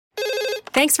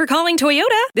Thanks for calling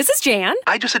Toyota. This is Jan.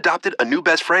 I just adopted a new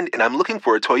best friend, and I'm looking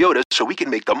for a Toyota so we can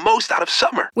make the most out of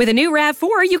summer. With a new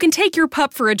RAV4, you can take your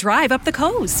pup for a drive up the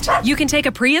coast. You can take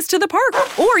a Prius to the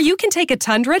park, or you can take a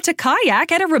Tundra to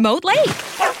kayak at a remote lake.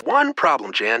 One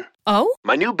problem, Jan. Oh?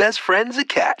 My new best friend's a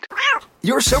cat.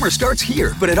 Your summer starts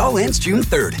here, but it all ends June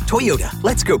 3rd. Toyota,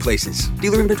 let's go places.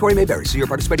 Dealer inventory may vary. See your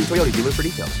participating Toyota dealer for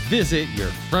details. Visit your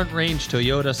Front Range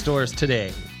Toyota stores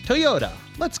today. Toyota,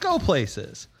 let's go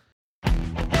places.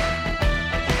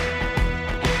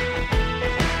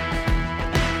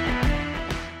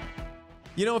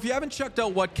 You know, if you haven't checked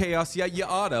out What Chaos yet, you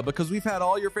oughta, because we've had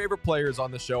all your favorite players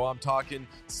on the show. I'm talking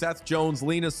Seth Jones,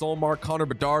 Lena Solmar, Connor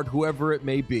Bedard, whoever it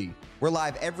may be. We're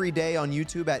live every day on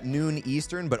YouTube at noon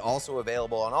Eastern, but also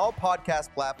available on all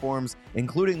podcast platforms,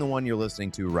 including the one you're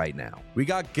listening to right now. We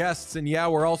got guests, and yeah,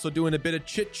 we're also doing a bit of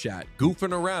chit-chat,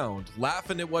 goofing around,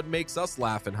 laughing at what makes us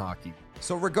laugh in hockey.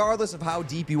 So regardless of how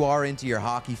deep you are into your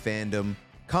hockey fandom,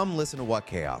 come listen to What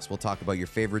Chaos. We'll talk about your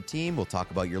favorite team, we'll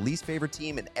talk about your least favorite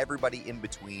team, and everybody in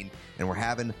between, and we're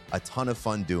having a ton of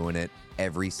fun doing it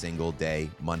every single day,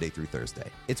 Monday through Thursday.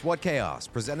 It's What Chaos,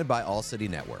 presented by All City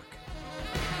Network.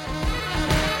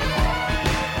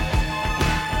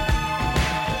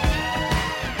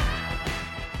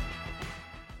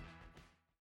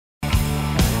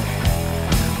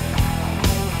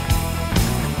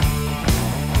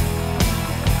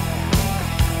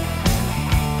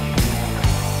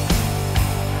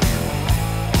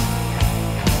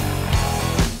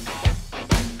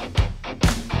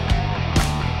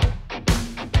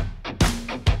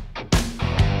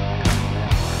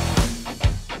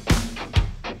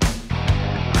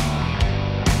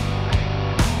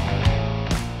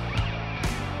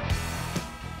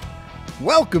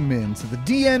 Welcome into the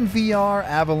DNVR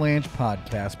Avalanche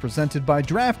Podcast, presented by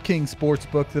DraftKings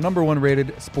Sportsbook, the #1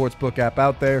 rated sportsbook app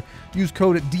out there. Use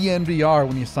code DNVR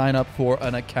when you sign up for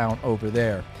an account over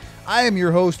there. I am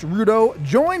your host, Rudo,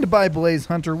 joined by Blais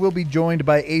Hunter. We'll be joined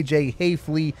by AJ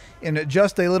Haefele in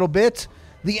just a little bit.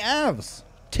 The Avs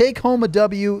take home a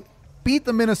W, beat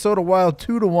the Minnesota Wild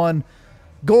 2-1.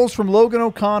 Goals from Logan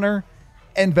O'Connor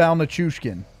and Val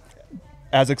Nichushkin.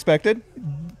 As expected?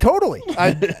 Totally.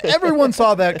 Everyone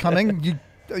saw that coming.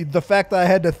 The fact that I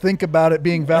had to think about it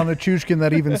being Val Nichushkin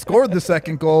that even scored the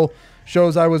second goal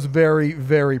shows I was very,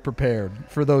 very prepared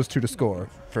for those two to score.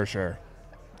 For sure.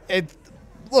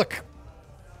 Look,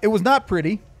 it was not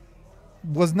pretty.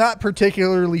 Was not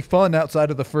particularly fun outside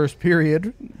of the first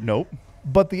period. Nope.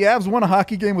 But the Avs won a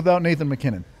hockey game without Nathan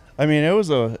MacKinnon. I mean, it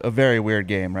was a very weird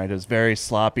game, right? It was very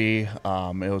sloppy.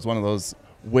 It was one of those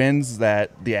wins that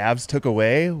the Avs took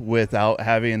away without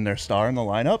having their star in the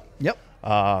lineup. Yep.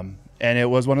 And it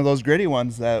was one of those gritty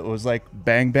ones that was like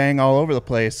bang, bang all over the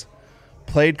place.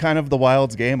 Played kind of the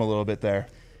Wild's game a little bit there.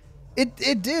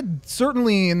 It did.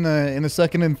 Certainly in the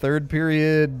second and third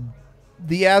period,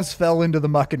 the Avs fell into the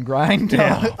muck and grind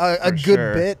a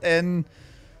good bit. And,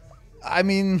 I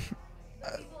mean,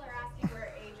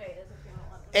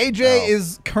 AJ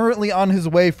is currently on his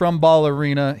way from Ball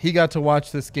Arena. He got to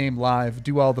watch this game live,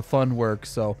 do all the fun work,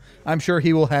 so I'm sure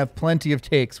he will have plenty of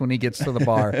takes when he gets to the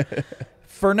bar.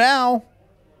 For now,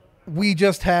 we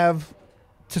just have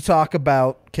to talk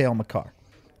about Cale Makar.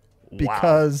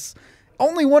 Because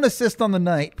only one assist on the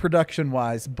night,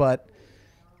 production-wise, but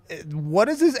what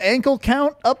is his ankle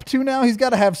count up to now? He's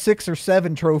got to have 6 or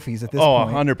 7 trophies at this point.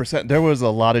 100%. There was a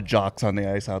lot of jocks on the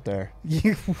ice out there.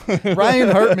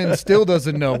 Ryan Hartman still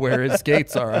doesn't know where his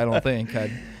skates are, I don't think.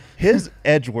 His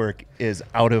edge work is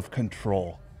out of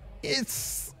control.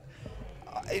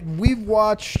 We've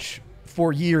watched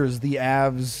for years the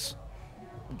Avs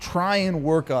try and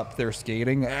work up their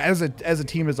skating. As a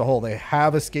team as a whole, they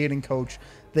have a skating coach.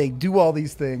 They do all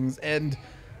these things, and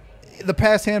the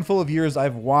past handful of years,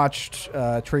 I've watched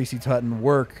Tracy Tutton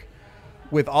work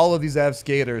with all of these Avs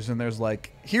skaters, and there's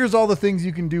like, here's all the things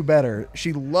you can do better.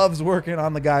 She loves working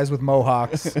on the guys with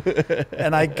mohawks,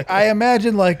 and I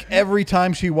imagine like every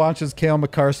time she watches Cale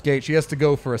Makar skate, she has to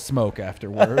go for a smoke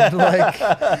afterward. Like,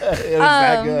 it was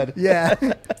that good.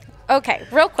 Yeah. Okay,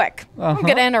 real quick. I'm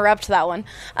going to interrupt that one.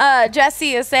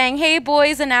 Jesse is saying, hey,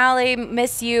 boys and Allie,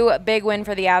 miss you. Big win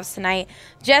for the Avs tonight.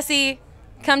 Jesse,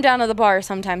 come down to the bar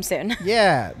sometime soon.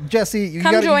 Yeah, Jesse, you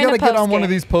Come gotta join a get on one post-game. of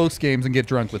these post games and get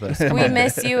drunk with us. We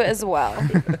miss you as well.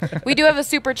 We do have a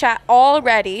super chat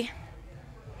already.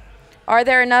 Are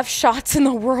there enough shots in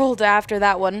the world after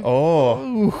that one?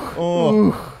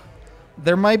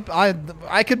 There might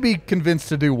I could be convinced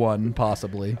to do one,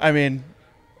 possibly. I mean,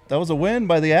 that was a win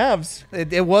by the Avs.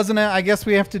 It wasn't. I guess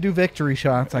we have to do victory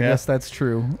shots. I guess that's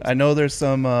true. I know there's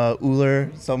some Uller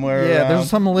somewhere. Yeah, around. there's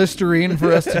some Listerine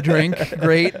for us to drink.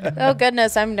 Great. Oh,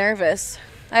 goodness, I'm nervous.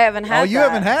 I haven't had you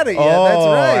that. haven't had it yet. Oh, That's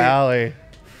right. Allie.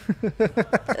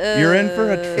 You're in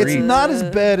for a treat. It's not as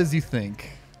bad as you think,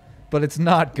 but it's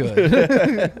not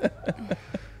good.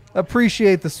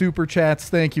 Appreciate the super chats.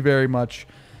 Thank you very much.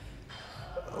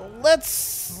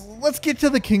 Let's get to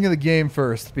the king of the game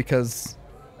first, because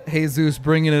Jesus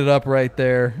bringing it up right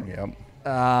there. Yep.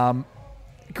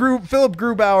 Philipp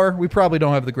Grubauer. We probably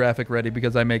don't have the graphic ready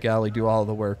because I make Allie do all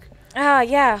the work.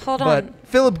 Yeah, hold on. But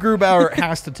Philipp Grubauer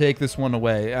has to take this one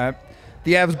away.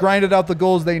 The Avs grinded out the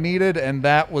goals they needed, and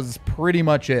that was pretty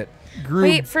much it.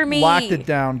 Wait for me. Locked it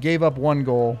down, gave up one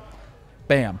goal.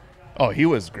 Bam. Oh, he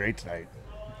was great tonight.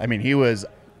 I mean, he was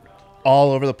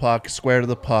all over the puck, square to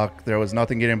the puck. There was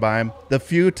nothing getting by him. The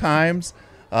few times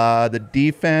the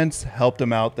defense helped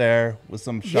him out there with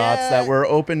some shots that were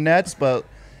open nets, but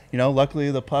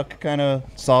luckily the puck kind of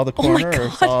saw the corner or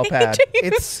saw a pad.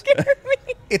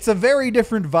 It's a very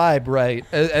different vibe, right?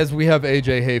 As we have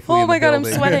AJ Haefele. Oh my God, I'm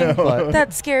building. sweating. But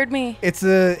That scared me. it's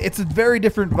a very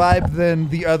different vibe than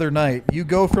the other night. You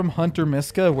go from Hunter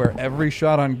Miska, where every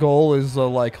shot on goal is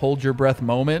a hold your breath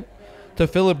moment, to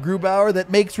Philipp Grubauer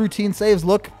that makes routine saves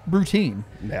look routine.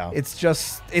 Yeah.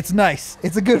 It's nice.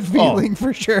 It's a good feeling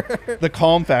for sure. The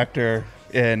calm factor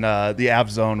in the Avs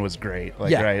zone was great.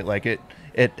 Yeah. Right?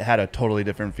 It had a totally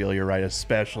different feel. You're right,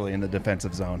 especially in the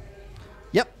defensive zone.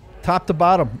 Yep, top to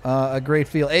bottom, a great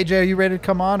feel. AJ, are you ready to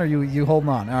come on, or you holding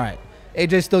on? All right,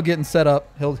 AJ's still getting set up.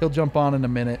 He'll jump on in a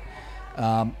minute.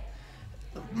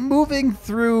 Moving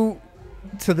through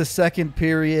to the second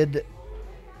period,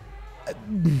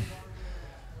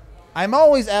 I'm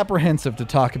always apprehensive to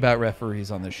talk about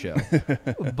referees on this show,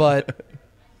 but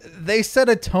they set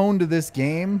a tone to this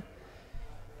game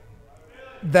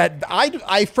that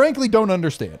I frankly don't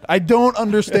understand. I don't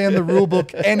understand the rule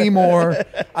book anymore.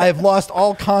 I've lost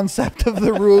all concept of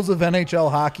the rules of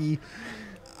NHL hockey.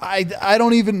 I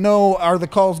don't even know, are the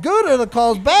calls good or the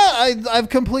calls bad? I've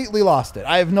completely lost it.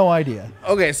 I have no idea.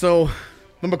 Okay, so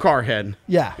the McCarr head.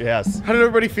 Yeah. Yes. How did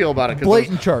everybody feel about it? 'Cause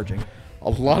Blatant charging. a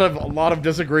lot of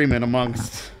disagreement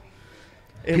amongst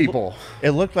people.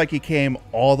 It looked like he came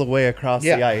all the way across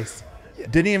Yeah. the ice.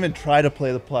 Didn't even try to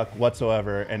play the puck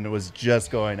whatsoever, and was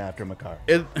just going after McCarr.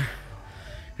 It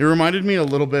reminded me a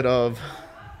little bit of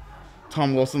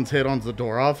Tom Wilson's hit on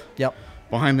Zadorov. Yep.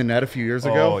 Behind the net a few years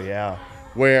ago. Oh, yeah.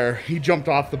 Where he jumped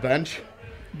off the bench,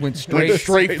 Went went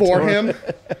straight for to him,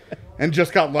 and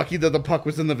just got lucky that the puck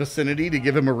was in the vicinity to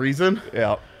give him a reason.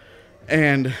 Yeah.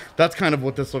 And that's kind of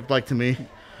what this looked like to me.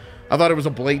 I thought it was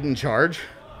a blatant charge,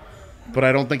 but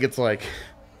I don't think it's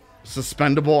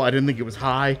suspendable. I didn't think it was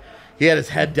high. He had his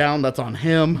head down. That's on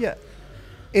him. Yeah.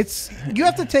 You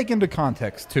have to take into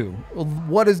context, too,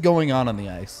 what is going on the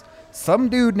ice. Some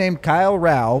dude named Kyle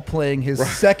Rao, playing his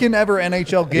second ever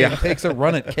NHL game, takes a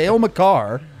run at Cale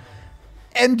Makar,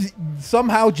 and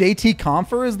somehow JT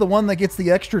Compher is the one that gets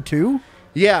the extra 2?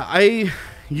 Yeah, I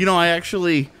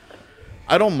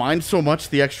don't mind so much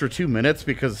the extra 2 minutes,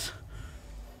 because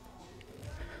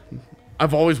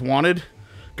I've always wanted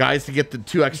guys to get the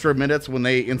 2 extra minutes when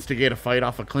they instigate a fight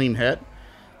off a clean hit.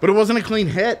 But it wasn't a clean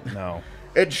hit. No.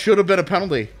 It should have been a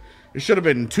penalty. It should have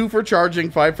been 2 for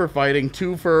charging, 5 for fighting,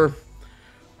 2 for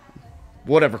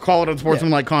whatever, call it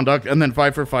unsportsmanlike conduct, and then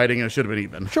 5 for fighting, and it should have been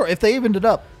even. Sure, if they evened it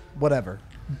up, whatever.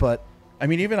 But I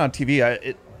mean, even on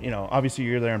TV, obviously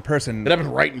you're there in person. It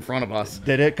happened right in front of us.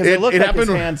 Did it? Because it looked like his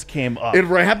hands came up. It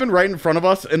happened right in front of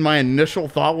us, and my initial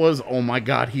thought was, oh my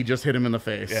God, he just hit him in the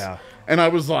face. Yeah. And I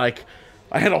was like,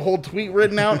 I had a whole tweet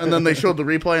written out, and then they showed the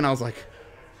replay, and I was like,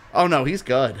 oh no, he's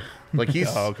good.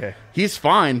 He's okay. He's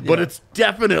fine, but it's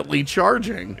definitely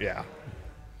charging. Yeah.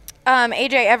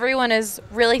 AJ, everyone is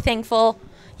really thankful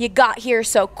you got here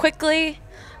so quickly.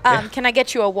 Can I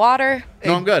get you a water?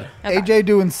 No, I'm good. Okay. AJ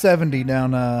doing 70 down.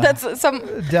 That's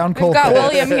down We've Colfax. got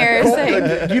William here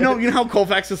saying, You know how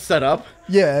Colfax is set up?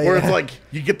 Yeah, Where yeah. it's like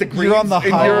you get the greens You're on the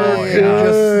and highway you're and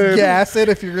good. just gas it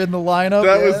if you're in the lineup.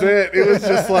 That was it. It was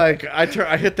just like I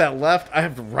hit that left. I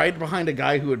have right behind a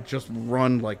guy who had just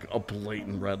run like a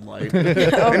blatant red light, and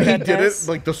he did it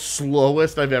like the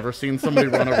slowest I've ever seen somebody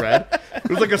run a red. It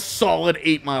was like a solid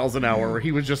 8 miles an hour. Where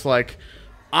he was just like,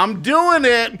 "I'm doing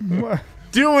it,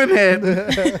 doing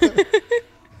it."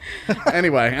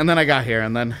 Anyway, and then I got here,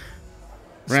 and then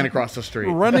ran across the street.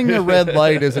 Running a red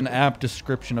light is an apt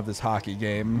description of this hockey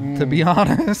game, to be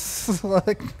honest.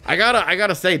 I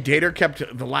gotta say, Dater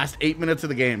kept the last 8 minutes of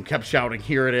the game kept shouting,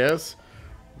 "Here it is!"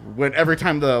 When every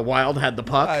time the Wild had the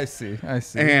puck. I see.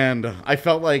 And I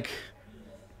felt like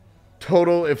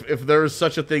total. If there's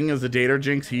such a thing as a dater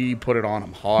jinx, he put it on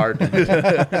him hard.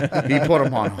 He put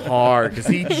him on hard because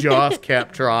he just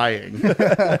kept trying.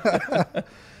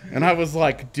 And I was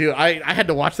like, dude, I had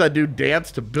to watch that dude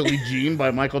dance to Billie Jean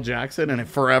by Michael Jackson, and it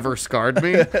forever scarred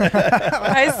me.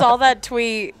 I saw that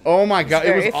tweet. Oh my God,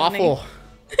 it was funny. awful.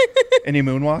 Any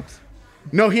moonwalks?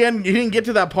 No, he didn't get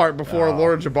to that part before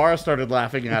Laura Jabara started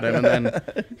laughing at him, and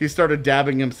then he started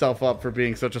dabbing himself up for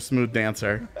being such a smooth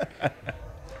dancer.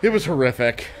 It was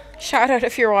horrific. Shout out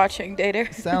if you're watching,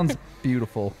 Dater. Sounds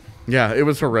beautiful. Yeah, it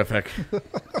was horrific.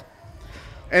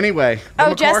 Anyway,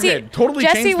 Jesse totally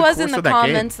Jesse was in course the of that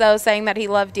comments, though, saying that he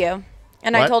loved you.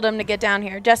 And I What? told him to get down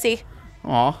here. Jesse.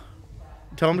 Aw.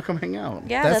 Tell him to come hang out.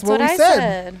 Yeah, that's what we I said.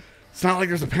 said. It's not like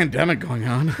there's a pandemic going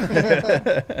on.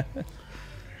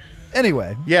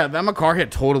 Anyway. Yeah, that McCarr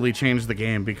hit totally changed the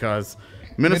game because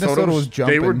Minnesota was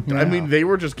jumping. I mean, they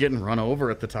were just getting run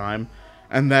over at the time.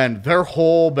 And then their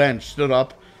whole bench stood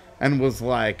up and was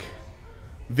like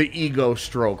the ego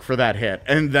stroke for that hit.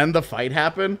 And then the fight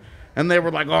happened. And they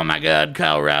were like, "Oh my God,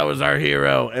 Kyle Rao is our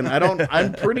hero." And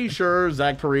I'm pretty sure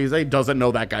Zach Parise doesn't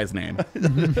know that guy's name.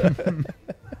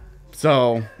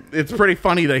 So it's pretty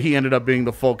funny that he ended up being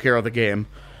the full hero of the game.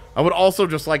 I would also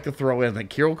just like to throw in that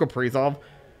Kirill Kaprizov,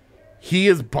 he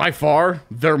is by far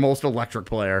their most electric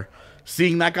player.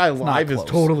 Seeing that guy live is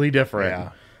totally different.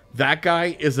 Yeah. That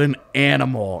guy is an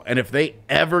animal. And if they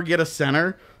ever get a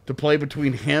center to play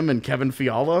between him and Kevin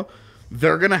Fiala,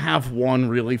 they're going to have one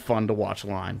really fun to watch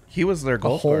line. He was their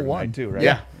goal whole scorer one. tonight, too, right?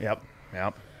 Yeah. Yep.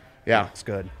 Yeah. It's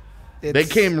good. They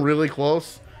came really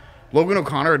close. Logan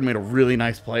O'Connor had made a really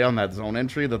nice play on that zone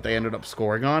entry that they ended up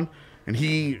scoring on. And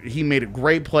he made a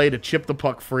great play to chip the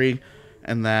puck free,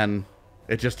 and then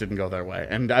it just didn't go their way.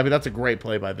 And, I mean, that's a great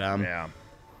play by them. Yeah.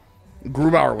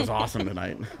 Grubauer was awesome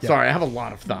tonight. Sorry, I have a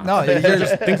lot of thoughts. No,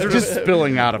 Things are just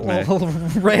spilling out of me.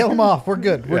 Rail them off. We're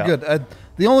good. We're good.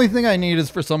 The only thing I need is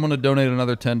for someone to donate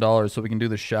another $10 so we can do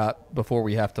the shot before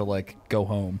we have to go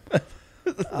home.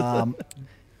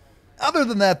 Other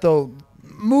than that, though,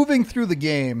 moving through the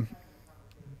game,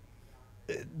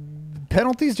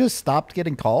 penalties just stopped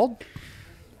getting called.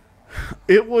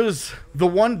 It was the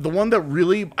one that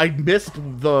really I missed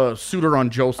the Suter on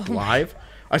Jost live.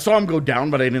 I saw him go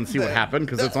down, but I didn't see what happened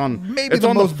because it's on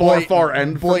the far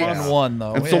end from us. One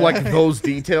though, and so those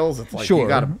details, it's like you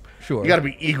gotta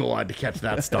be eagle-eyed to catch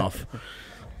that stuff.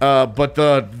 But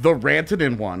the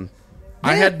Rantanen one,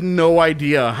 I had no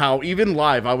idea how. Even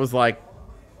live, I was like,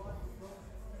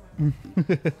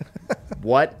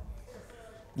 what?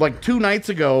 Like 2 nights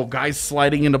ago, guys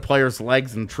sliding into players'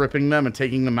 legs and tripping them and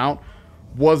taking them out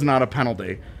was not a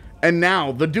penalty. And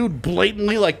now the dude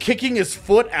blatantly kicking his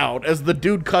foot out as the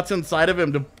dude cuts inside of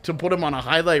him to put him on a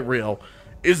highlight reel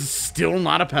is still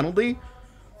not a penalty?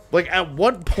 At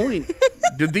what point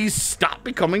did these stop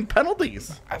becoming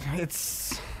penalties?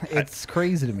 It's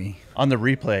crazy to me. On the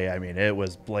replay, I mean, it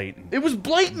was blatant. It was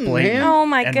blatant, man. Oh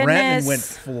my and goodness. Rantanen went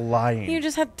flying. You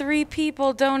just had 3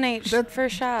 people donate for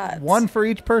shots. One for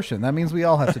each person. That means we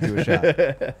all have to do a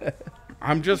shot.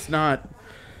 I'm just not.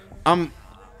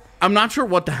 I'm not sure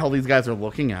what the hell these guys are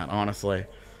looking at, honestly.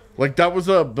 That was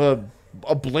a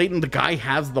blatant. The guy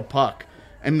has the puck,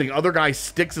 and the other guy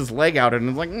sticks his leg out, and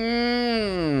it's like,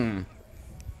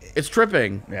 it's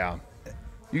tripping. Yeah.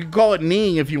 You can call it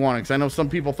kneeing if you want, because I know some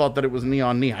people thought that it was knee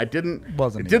on knee. It didn't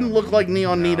look like knee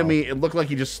on knee to me. It looked like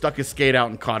he just stuck his skate out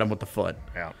and caught him with the foot.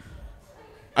 Yeah.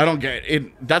 I don't get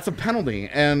it. That's a penalty.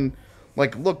 And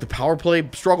look, the power play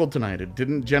struggled tonight. It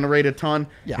didn't generate a ton.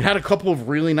 Yeah. It had a couple of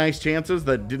really nice chances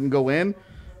that didn't go in,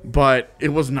 but it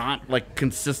was not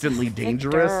consistently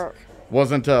dangerous.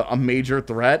 Wasn't a major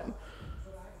threat.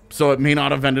 So it may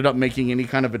not have ended up making any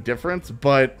kind of a difference,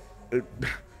 but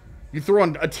you throw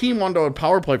a team onto a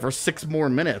power play for 6 more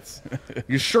minutes.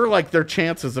 You sure like their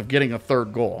chances of getting a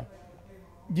third goal.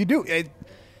 You do.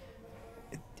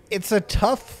 It's a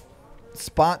tough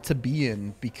spot to be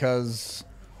in because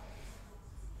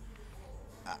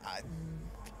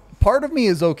part of me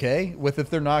is okay with if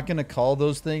they're not going to call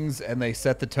those things and they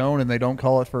set the tone and they don't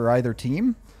call it for either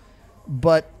team.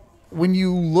 But when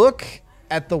you look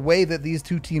at the way that these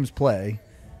two teams play,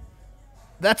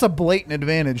 that's a blatant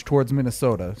advantage towards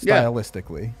Minnesota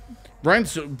stylistically. I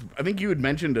think you had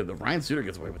mentioned that Ryan Suter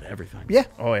gets away with everything. Yeah.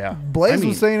 Oh, yeah. Blais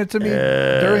was saying it to me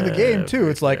during the game, too.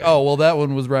 It's like, oh, well, that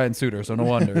one was Ryan Suter, so no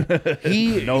wonder.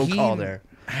 He call there.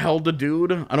 Held a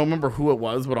dude. I don't remember who it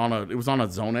was, but it was on a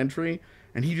zone entry,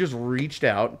 and he just reached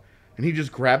out, and he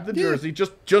just grabbed the jersey,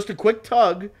 just a quick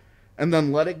tug, and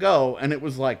then let it go, and it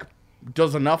was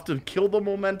does enough to kill the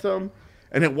momentum.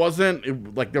 And there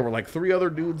were 3 other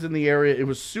dudes in the area. It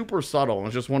was super subtle.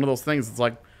 It's just one of those things. It's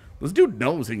like, This dude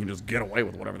knows he can just get away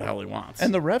with whatever the hell he wants.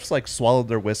 And the refs like swallowed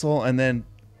their whistle and then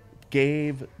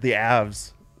gave the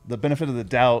Avs the benefit of the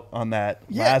doubt on that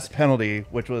last penalty,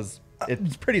 which was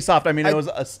it's pretty soft. I mean, it was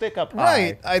a stick up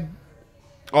high. Right.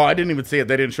 I didn't even see it.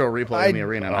 They didn't show a replay in the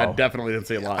arena. And I definitely didn't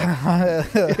see it live.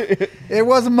 It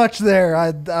wasn't much there.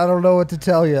 I don't know what to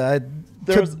tell you.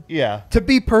 To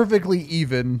be perfectly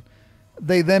even,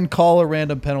 they then call a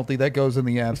random penalty that goes in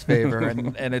the Avs' favor,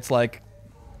 and it's like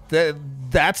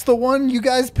that's the one you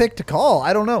guys picked to call.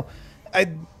 I don't know.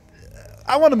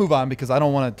 I want to move on because I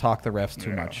don't want to talk the refs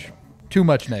too much. Too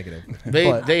much negative.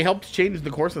 They helped change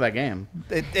the course of that game.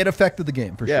 It affected the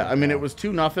game for sure. Yeah, I mean, it was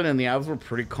 2-0, and the Avs were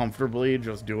pretty comfortably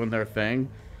just doing their thing.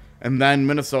 And then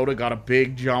Minnesota got a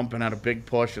big jump and had a big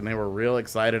push, and they were real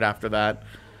excited after that.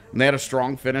 And they had a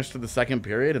strong finish to the second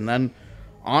period. And then,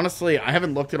 honestly, I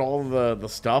haven't looked at all of the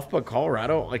stuff, but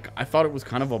Colorado, like, I thought it was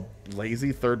kind of a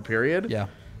lazy third period. Yeah.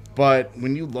 But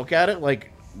when you look at it,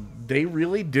 like, they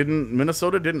really didn't –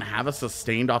 Minnesota didn't have a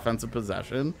sustained offensive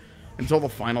possession until the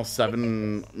final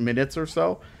 7 minutes or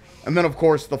so. And then, of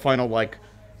course, the final, like,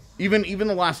 even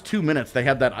the last 2 minutes, they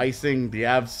had that icing. The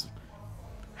Avs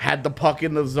had the puck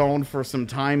in the zone for some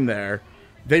time there.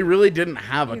 They really didn't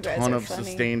have a ton of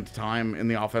sustained time in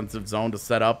the offensive zone to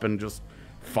set up and just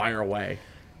fire away.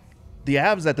 The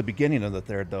Avs at the beginning of the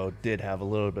third, though, did have a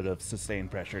little bit of sustained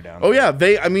pressure down there. Oh, yeah.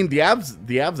 The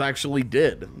Avs actually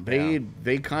did.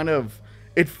 They kind of...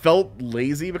 It felt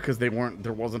lazy because there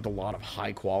wasn't a lot of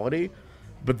high quality,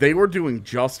 but they were doing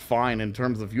just fine in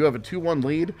terms of you have a 2-1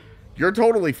 lead, you're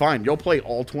totally fine. You'll play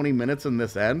all 20 minutes in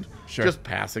this end, just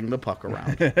passing the puck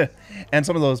around. And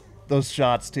some of those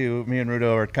shots, too, me and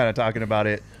Rudo are kind of talking about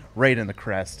it right in the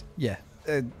crest. Yeah.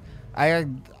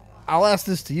 I'll ask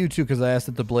this to you, too, because I asked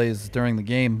it to Blaze during the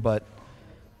game, but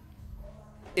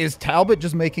is Talbot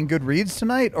just making good reads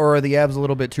tonight, or are the Avs a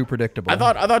little bit too predictable? I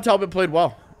thought Talbot played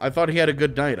well. I thought he had a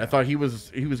good night. I thought he was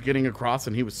getting across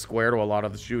and he was square to a lot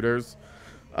of the shooters.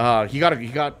 He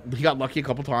got lucky a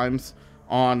couple times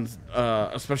on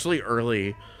especially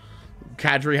early.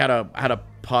 Kadri had a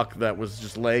puck that was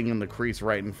just laying in the crease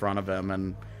right in front of him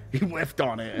and he whiffed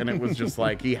on it and it was just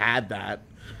like he had that.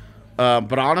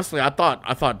 But honestly, I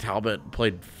thought Talbot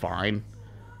played fine.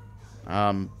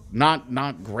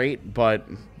 Not great, but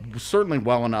certainly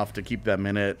well enough to keep them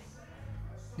in it.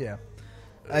 Yeah.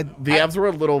 The Avs were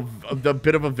a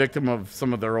bit of a victim of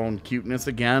some of their own cuteness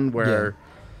again, where,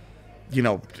 you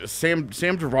know, Sam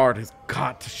Girard has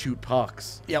got to shoot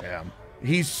pucks. Yep. Yeah.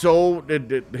 His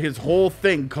whole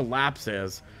thing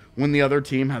collapses when the other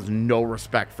team has no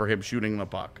respect for him shooting the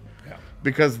puck. Yeah.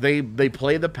 Because they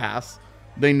play the pass,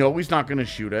 they know he's not going to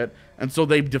shoot it, and so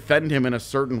they defend him in a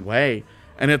certain way.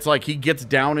 And it's like he gets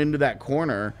down into that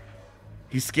corner,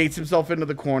 he skates himself into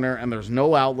the corner, and there's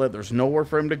no outlet, there's nowhere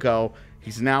for him to go.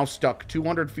 He's now stuck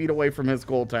 200 feet away from his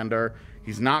goaltender.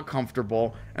 He's not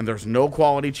comfortable, and there's no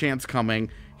quality chance coming.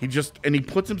 He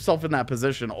puts himself in that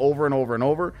position over and over and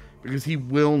over because he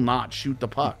will not shoot the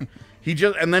puck. He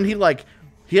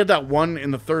had that one in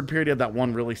the third period. He had that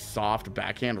one really soft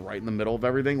backhand right in the middle of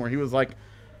everything where he was like,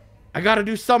 I got to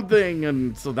do something,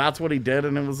 and so that's what he did,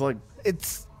 and it was like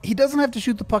he doesn't have to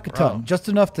shoot the puck a ton, just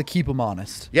enough to keep him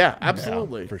honest. Yeah,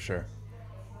 absolutely, for sure.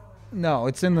 No,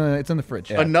 it's in the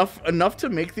fridge. Yeah. Enough to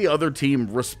make the other team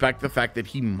respect the fact that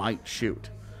he might shoot.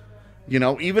 You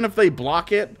know, even if they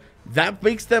block it, that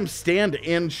makes them stand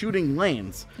in shooting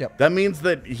lanes. Yep. That means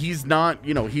that he's not,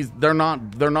 you know, they're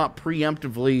not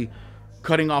preemptively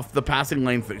cutting off the passing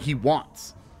lanes that he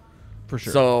wants. For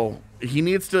sure. So he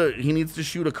needs to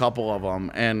shoot a couple of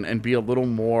them and be a little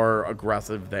more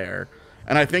aggressive there.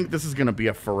 And I think this is going to be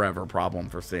a forever problem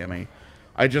for Sammy.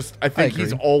 I think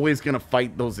he's always going to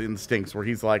fight those instincts where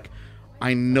he's like,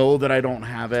 I know that I don't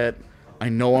have it. I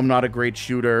know I'm not a great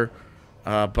shooter,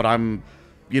 but I'm,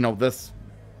 you know, this.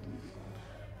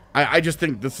 I just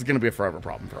think this is going to be a forever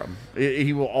problem for him.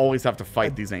 He will always have to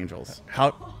fight these Angels.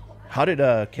 How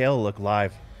did Kale look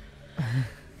live?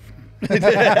 Because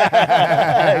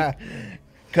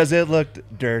it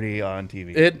looked dirty on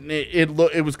TV.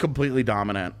 It was completely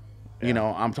dominant. Yeah. You know,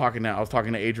 I was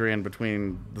talking to Adrian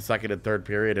between the second and third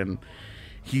period, and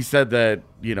he said that,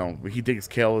 you know, he thinks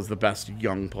Kale is the best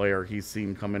young player he's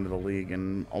seen come into the league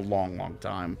in a long, long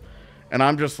time. And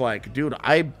I'm just like, dude,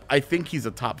 I think he's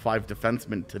a top 5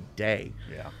 defenseman today.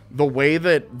 Yeah. The way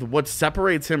that what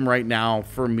separates him right now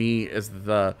for me is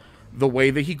the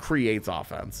way that he creates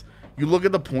offense. You look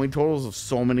at the point totals of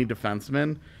so many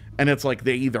defensemen, and it's like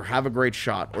they either have a great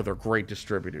shot or they're great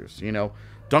distributors. You know,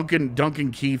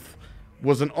 Duncan Keith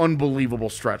was an unbelievable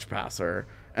stretch passer,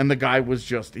 and the guy was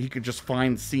he could just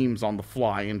find seams on the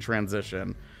fly in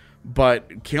transition.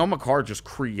 but Cale Makar just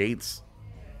creates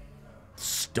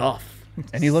stuff.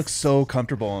 And he looks so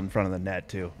comfortable in front of the net,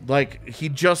 too. Like, he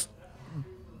gets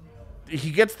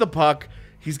the puck.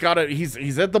 He's got it.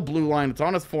 He's at the blue line. It's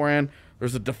on his forehand.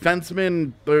 There's a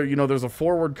defenseman. There's a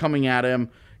forward coming at him.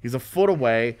 He's a foot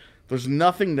away. There's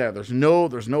nothing there. There's no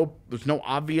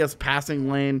obvious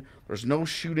passing lane. There's no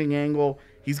shooting angle.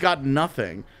 He's got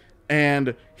nothing.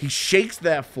 And he shakes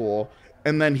that fool,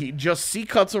 and then he just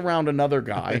C-cuts around another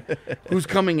guy who's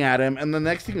coming at him. And the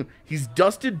next thing, he's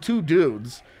dusted 2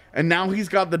 dudes, and now he's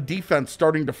got the defense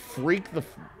starting to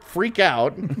freak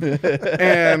out,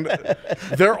 and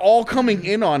they're all coming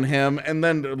in on him, and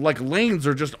then like lanes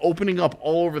are just opening up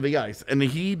all over the ice, and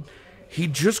he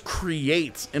just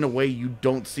creates in a way you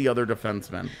don't see other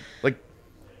defensemen. Like,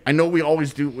 I know we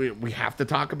always do, we have to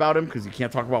talk about him because you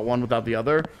can't talk about one without the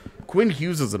other. Quinn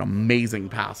Hughes is an amazing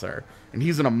passer, and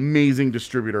he's an amazing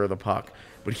distributor of the puck,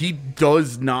 but he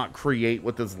does not create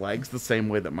with his legs the same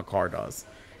way that Makar does.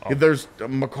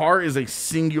 Makar is a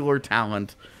singular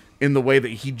talent in the way that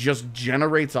he just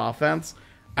generates offense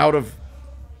out of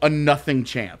a nothing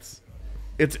chance.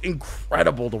 It's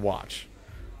incredible to watch.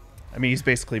 I mean, he's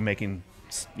basically making,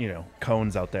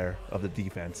 cones out there of the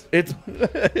defense. It's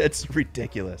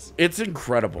ridiculous. It's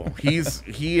incredible.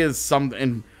 He is something.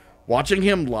 And watching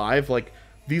him live, like,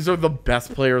 these are the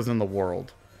best players in the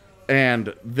world,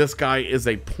 and this guy is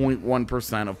a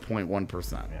 0.1% of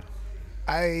 0.1%. Yeah.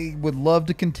 I would love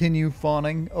to continue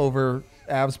fawning over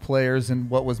Avs players in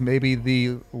what was maybe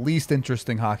the least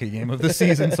interesting hockey game of the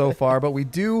season so far, but we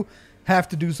do have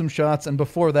to do some shots, and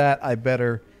before that, I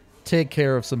better take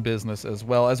care of some business as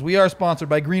well, as we are sponsored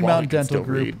by Green Mountain Dental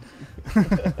Group.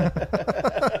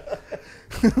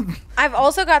 I've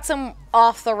also got some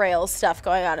off-the-rails stuff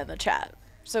going on in the chat,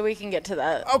 so we can get to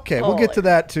that. Okay, we'll get to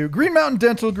that too. Green Mountain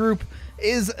Dental Group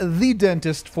is the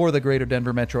dentist for the greater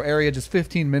Denver metro area, just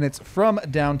 15 minutes from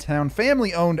downtown,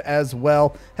 family owned as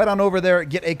well. Head on over there,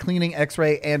 get a cleaning,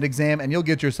 x-ray, and exam, and you'll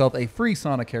get yourself a free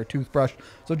Sonicare toothbrush.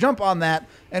 So jump on that,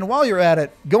 and while you're at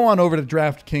it, go on over to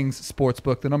DraftKings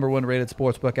Sportsbook, the #1 rated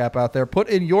sportsbook app out there. Put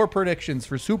in your predictions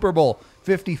for Super Bowl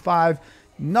 55.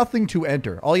 Nothing to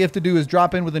enter. All you have to do is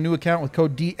drop in with a new account with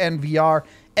code DNVR,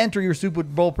 enter your Super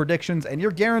Bowl predictions, and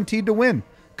you're guaranteed to win.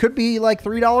 Could be like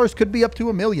 $3, could be up to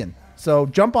 $1 million. So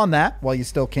jump on that while you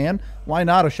still can. Why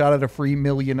not a shot at a free $1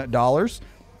 million?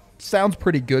 Sounds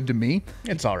pretty good to me.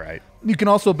 It's all right. You can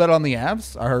also bet on the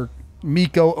Avs. Our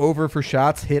Mikko over for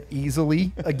shots hit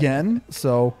easily again.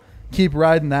 So keep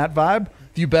riding that vibe.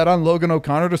 If you bet on Logan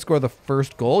O'Connor to score the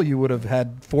first goal, you would have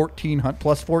had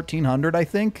plus 1,400, I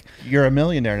think. You're a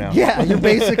millionaire now. Yeah, you're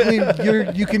basically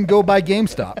you can go buy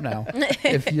GameStop now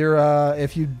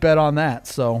if you bet on that.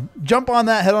 So jump on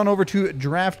that. Head on over to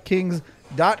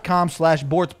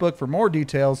DraftKings.com/sportsbook for more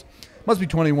details. Must be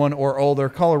 21 or older.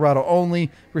 Colorado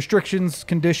only. Restrictions,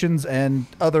 conditions, and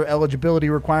other eligibility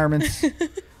requirements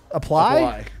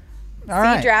apply. All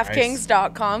right.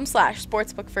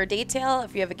 DraftKings.com/sportsbook for detail.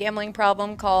 If you have a gambling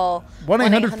problem, call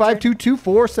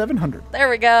 1-800-522-4700. There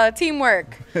we go.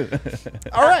 Teamwork.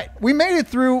 All right. We made it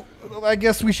through. I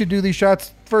guess we should do these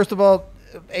shots. First of all,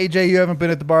 AJ, you haven't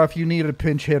been at the bar. If you need a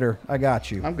pinch hitter, I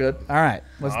got you. I'm good. All right.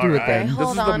 Let's do it then.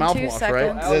 Hold this is the on, mouthwash,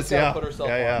 right?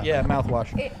 Yeah,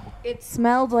 mouthwash. It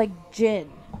smelled like gin.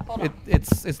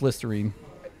 It's Listerine.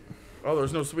 Oh,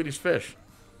 there's no Swedish fish.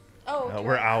 Oh,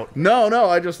 we're out. No,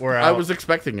 I out. was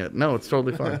expecting it. No, it's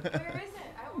totally fine.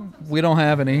 We don't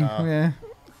have any. Yeah.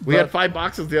 We had 5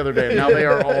 boxes the other day, and now they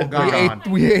are all gone.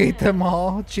 We ate them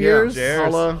all. Cheers. Yeah,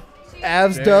 cheers. Holla.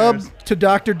 Avs Dub to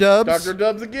Dr. Dubs. Dr.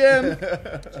 Dubs again.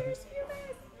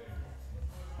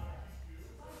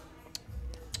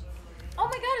 Oh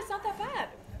my god, it's not that bad.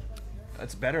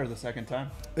 That's better the second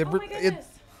time. Oh my goodness.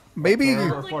 Maybe.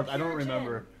 I don't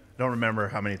remember. Don't remember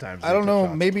how many times. I don't know.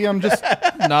 Maybe I'm just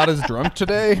not as drunk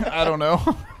today. I don't know.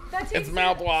 It's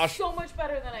mouthwash. So much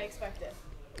better than I expected.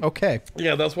 Okay.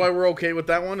 Yeah, that's why we're okay with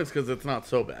that one. Is because it's not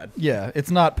so bad. Yeah,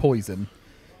 it's not poison.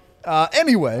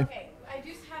 Anyway. Okay, I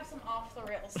just have some off the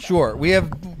rails stuff. Sure. We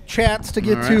have chats to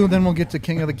get to. Then we'll get to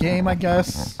King of the Game, I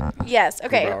guess. Yes.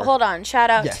 Okay. Grubauer. Hold on.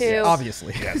 Shout out to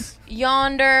obviously. Yes.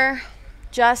 Yonder,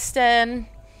 Justin,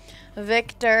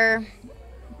 Victor.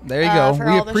 There you go.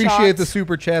 We appreciate the shots.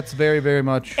 super chats very, very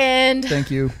much. And thank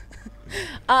you.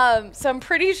 so I'm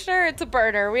pretty sure it's a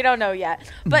burner. We don't know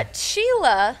yet. But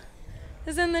Sheila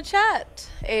is in the chat.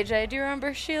 AJ, do you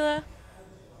remember Sheila?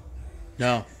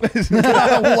 No. How do you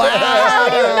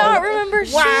not remember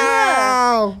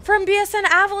Sheila? From BSN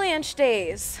Avalanche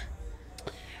days.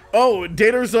 Oh,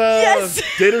 Dater's Yes.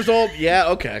 Dater's old. Yeah,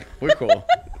 okay. We're cool.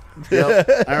 Yep,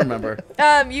 I remember.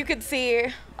 You could see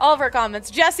all of our comments.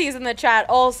 Jesse's in the chat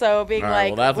also being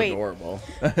like, well, that's wait, adorable.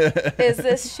 is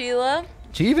this Sheila?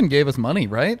 She even gave us money,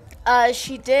 right?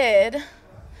 She did.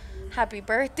 Happy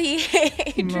birthday,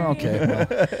 Adrian.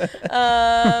 Okay.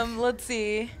 Well. Let's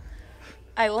see.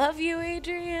 I love you,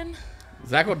 Adrian.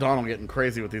 Zach O'Donnell getting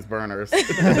crazy with these burners.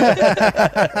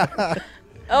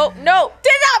 Oh, no.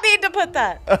 Did not mean to put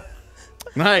that.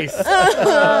 Nice.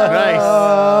 Nice.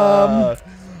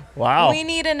 Wow. We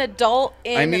need an adult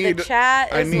in the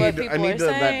chat is what people are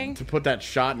saying. To put that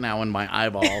shot now in my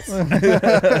eyeballs. Feel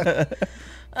the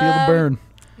burn.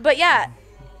 But yeah,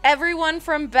 everyone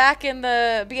from back in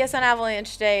the BSN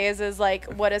Avalanche days is like,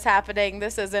 what is happening?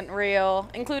 This isn't real,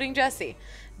 including Jesse.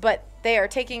 But they are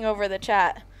taking over the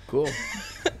chat. Cool.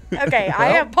 Okay,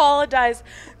 I apologize.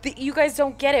 You guys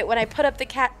don't get it. When I put up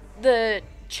the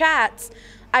chats,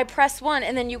 I press 1,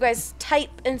 and then you guys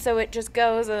type, and so it just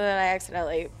goes, and then I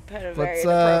accidentally put a very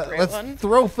inappropriate one. Let's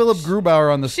throw Philipp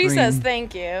Grubauer on the screen. She says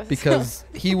thank you. Because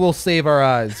he will save our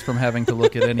eyes from having to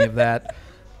look at any of that.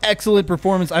 Excellent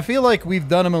performance. I feel like we've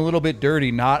done him a little bit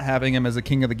dirty not having him as a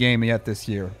king of the game yet this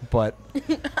year, but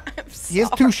he has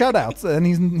 2 shutouts, and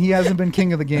he hasn't been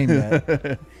king of the game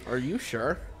yet. Are you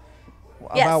sure?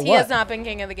 Yes, he has not been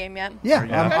king of the game yet. Yeah,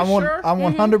 I'm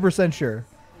 100% sure.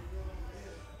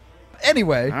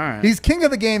 Anyway, he's king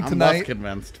of the game tonight. I'm less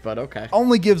convinced, but okay.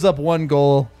 Only gives up 1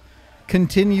 goal.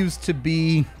 Continues to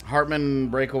be Hartman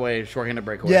breakaway, shorthanded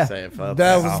breakaway save.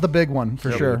 That was the big one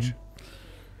for sure.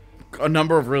 A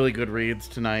number of really good reads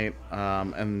tonight,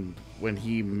 and when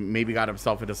he maybe got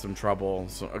himself into some trouble,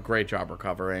 so a great job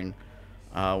recovering.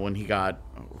 When he got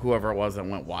whoever it was that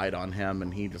went wide on him,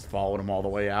 and he just followed him all the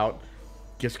way out.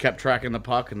 Just kept tracking the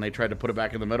puck, and they tried to put it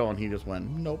back in the middle, and he just went,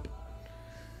 nope.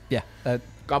 Yeah.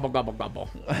 Gobble, gobble, gobble.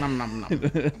 Nom, nom, nom.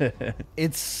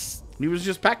 He was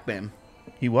just Pac-Man.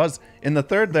 He was. In the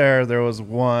third there was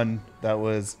one that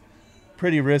was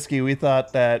pretty risky. We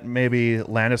thought that maybe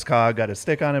Landeskog got a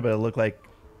stick on it, but it looked like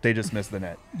they just missed the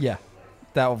net. Yeah.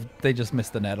 They just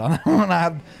missed the net on that one. I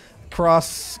had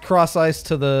cross ice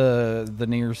to the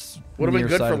near would have been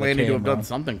good for Landy to have done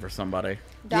something for somebody.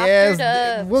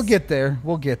 Yes, we'll get there.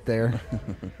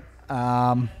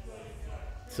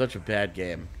 Such a bad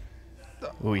game.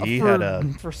 Ooh, he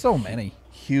had for so many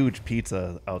huge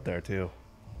pizza out there too.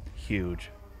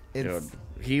 Huge. Dude,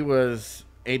 he was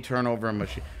a turnover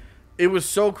machine. It was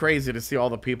so crazy to see all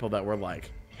the people that were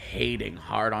like hating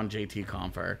hard on JT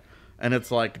Compher. And it's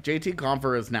like JT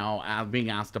Compher is now being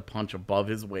asked to punch above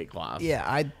his weight class.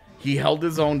 Yeah, he held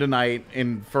his own tonight,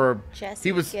 and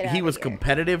Jesse, he was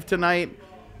competitive tonight.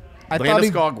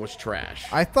 Landeskog was trash.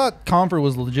 I thought Compher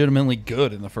was legitimately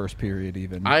good in the first period.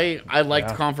 Even I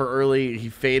liked Compher early. He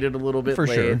faded a little bit for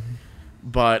late, sure.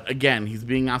 But again, he's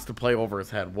being asked to play over his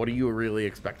head. What are you really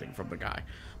expecting from the guy?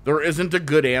 There isn't a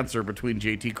good answer between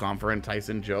JT Compher and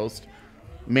Tyson Jost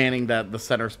manning the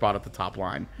center spot at the top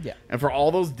line. Yeah. And for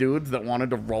all those dudes that wanted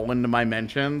to roll into my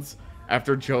mentions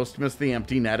after Jost missed the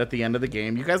empty net at the end of the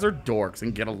game, you guys are dorks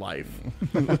and get a life.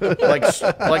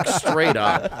 like straight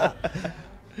up.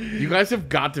 You guys have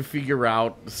got to figure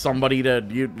out somebody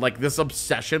like this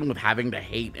obsession with having to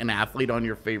hate an athlete on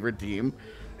your favorite team.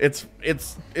 It's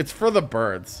for the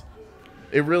birds.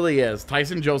 It really is.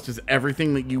 Tyson Jost is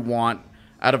everything that you want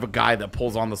out of a guy that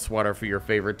pulls on the sweater for your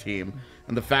favorite team.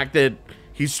 And the fact that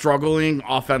he's struggling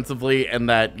offensively and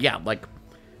that,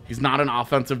 he's not an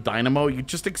offensive dynamo, you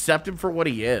just accept him for what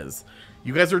he is.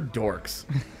 You guys are dorks.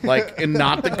 In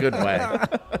not the good way.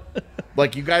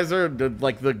 You guys are the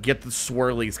get the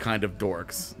swirlies kind of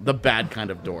dorks. The bad kind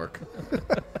of dork.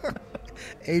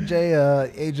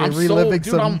 AJ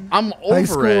reliving I'm over high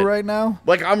school it right now.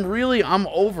 I'm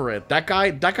over it. That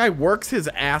guy works his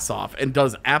ass off and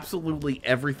does absolutely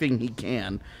everything he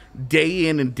can day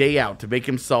in and day out to make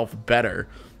himself better.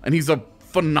 And he's a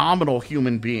phenomenal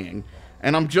human being.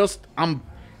 And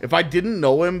if I didn't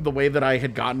know him the way that I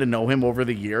had gotten to know him over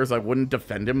the years, I wouldn't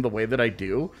defend him the way that I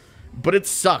do. But it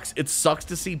sucks. It sucks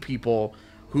to see people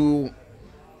who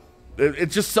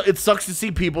it sucks to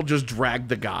see people just drag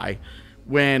the guy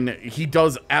when he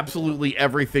does absolutely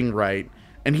everything right,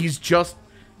 and he's not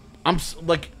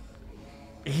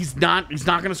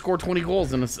going to score 20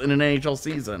 goals in an NHL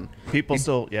season. He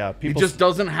just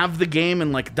doesn't have the game,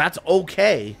 and that's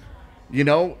okay. You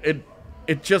know, it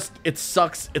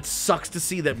sucks. It sucks to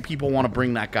see that people want to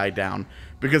bring that guy down,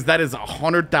 because that is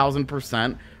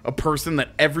 100,000% a person that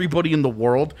everybody in the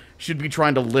world should be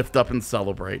trying to lift up and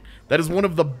celebrate. That is one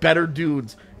of the better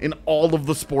dudes in all of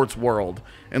the sports world.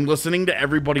 And listening to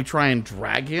everybody try and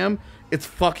drag him, it's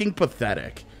fucking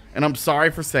pathetic. And I'm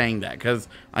sorry for saying that, because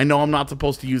I know I'm not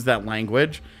supposed to use that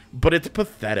language, but it's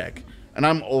pathetic. And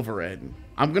I'm over it.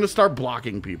 I'm gonna start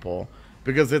blocking people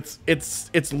because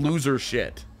it's loser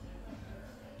shit.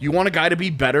 You want a guy to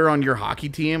be better on your hockey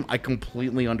team? I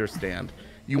completely understand.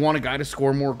 You want a guy to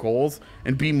score more goals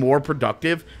and be more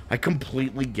productive? I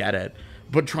completely get it.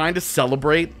 But trying to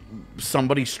celebrate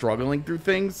somebody struggling through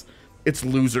things, it's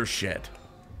loser shit.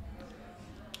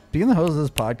 Being the host of this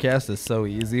podcast is so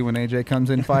easy when AJ comes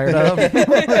in fired up.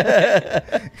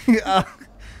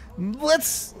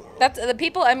 That's the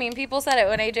people. I mean, people said it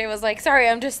when AJ was like, "Sorry,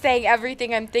 I'm just saying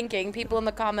everything I'm thinking." People in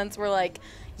the comments were like,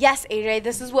 "Yes, AJ,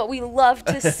 this is what we love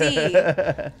to see."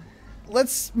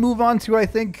 Let's move on to, I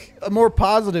think, a more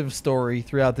positive story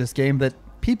throughout this game that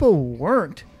people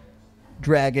weren't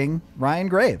dragging Ryan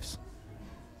Graves.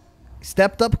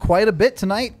 Stepped up quite a bit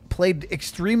tonight. Played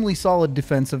extremely solid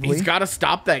defensively. He's got to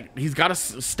stop that. He's got to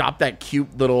stop that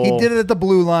cute little. He did it at the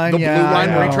blue line. The blue line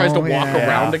where he tries to walk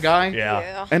around a guy.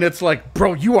 Yeah. And it's like,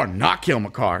 bro, you are not Cale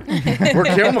Makar. Where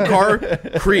Cale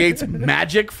Makar creates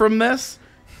magic from this,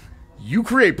 you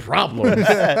create problems.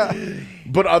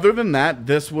 But other than that,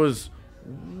 this was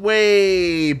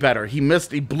way better. He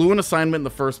blew an assignment in the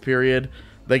first period.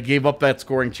 They gave up that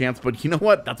scoring chance. But you know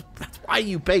what? That's why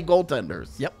you pay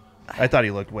goaltenders. Yep. I thought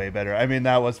he looked way better. I mean,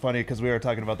 that was funny because we were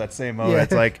talking about that same moment. Yeah.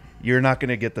 It's like, you're not going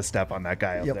to get the step on that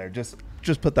guy up there. Just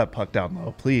put that puck down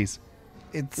low, please.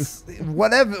 It's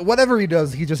whatever he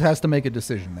does, he just has to make a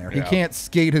decision there. He can't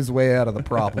skate his way out of the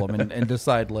problem and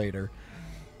decide later.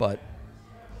 But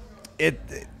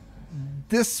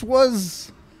this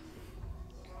was,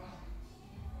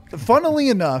 funnily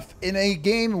enough, in a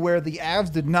game where the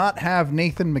Avs did not have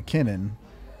Nathan MacKinnon,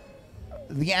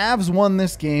 the Avs won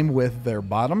this game with their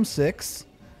bottom six,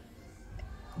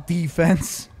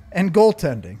 defense, and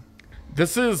goaltending.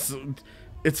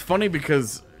 It's funny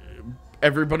because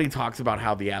everybody talks about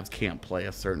how the Avs can't play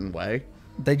a certain way.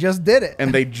 They just did it.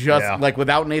 And they just, like,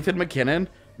 without Nathan MacKinnon,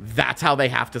 that's how they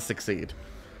have to succeed.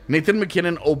 Nathan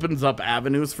MacKinnon opens up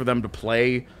avenues for them to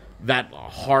play that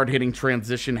hard-hitting,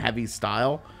 transition-heavy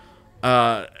style.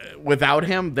 Without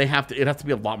him, it has to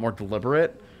be a lot more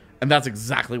deliberate. And that's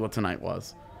exactly what tonight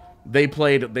was. They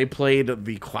played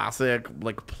the classic,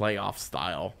 like, playoff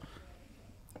style.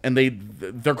 And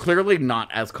they're clearly not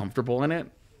as comfortable in it,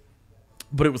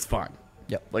 but it was fun.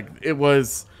 Yep. Like, it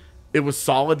was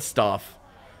solid stuff.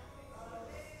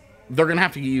 They're going to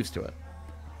have to get used to it.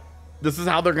 This is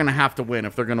how they're going to have to win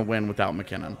if they're going to win without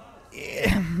MacKinnon.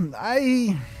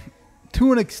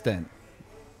 To an extent,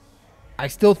 I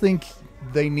still think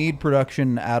they need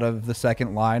production out of the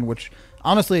second line, which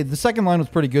honestly, the second line was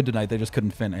pretty good tonight. They just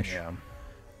couldn't finish. Yeah.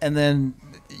 And then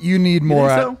you need more.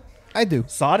 You think so? I do.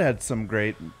 Sod had some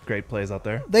great plays out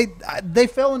there. They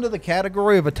fell into the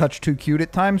category of a touch too cute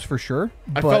at times, for sure.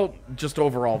 I felt just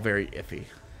overall very iffy.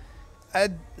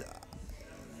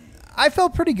 I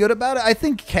felt pretty good about it. I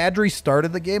think Kadri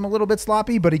started the game a little bit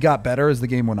sloppy, but he got better as the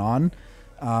game went on.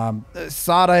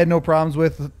 Sod I had no problems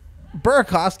with.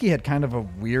 Burakovsky had kind of a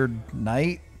weird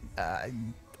night.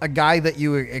 A guy that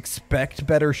you expect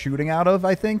better shooting out of,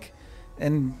 I think.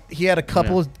 And he had a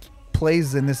couple of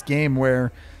plays in this game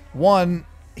where, one,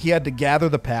 he had to gather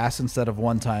the pass instead of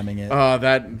one-timing it.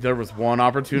 There was one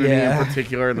opportunity in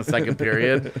particular in the second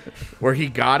period where he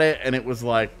got it, and it was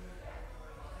like,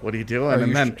 what are you doing? Are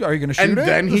you going to shoot it? And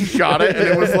then he shot it, and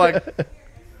it was like,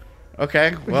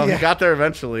 okay, well, he got there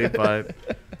eventually, but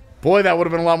boy, that would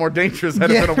have been a lot more dangerous had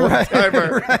it been a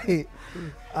one-timer. Right.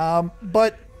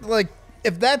 But, like,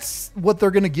 if that's what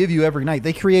they're going to give you every night,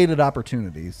 they created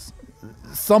opportunities.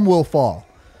 Some will fall.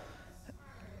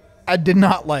 I did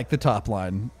not like the top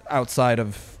line outside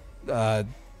of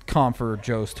Comfort,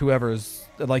 Jost, whoever's,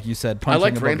 like you said,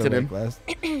 punching above the weight class.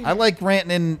 I like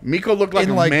Rantanen. Mikko looked like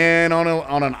a man on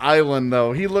an island,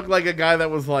 though. He looked like a guy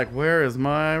that was like, where is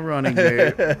my running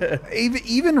mate?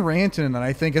 Even Rantanen, and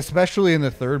I think especially in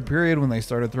the third period when they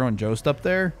started throwing Jost up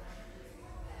there,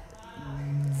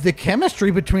 the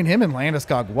chemistry between him and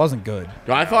Landeskog wasn't good.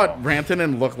 I thought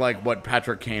Rantanen looked like what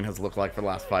Patrick Kane has looked like for the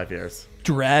last 5 years.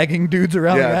 Dragging dudes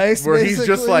around the ice, where basically. He's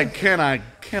just like, can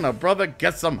a brother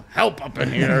get some help up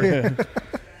in here?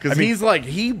 Because he's like,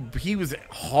 he was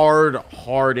hard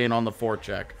in on the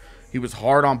forecheck. He was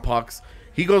hard on pucks.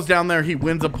 He goes down there, he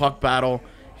wins a puck battle.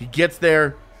 He gets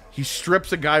there, he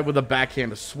strips a guy with a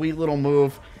backhand, a sweet little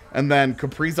move, and then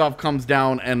Kaprizov comes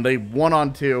down and they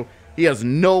 1-on-2. He has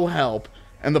no help,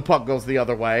 and the puck goes the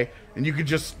other way, and you could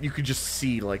just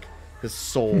see like his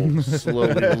soul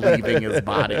slowly leaving his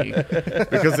body,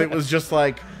 because it was just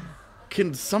like,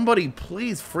 can somebody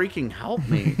please freaking help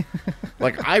me?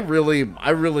 Like, I really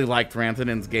liked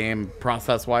Rantanen's game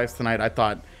process wise tonight. I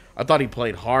thought he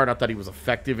played hard. I thought he was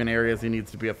effective in areas he needs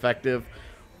to be effective.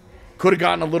 Could have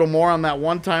gotten a little more on that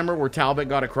one-timer where Talbot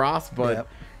got across, but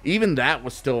even that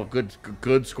was still a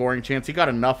good scoring chance. He got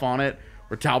enough on it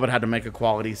where Talbot had to make a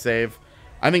quality save.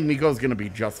 I think Mikko's going to be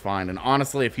just fine. And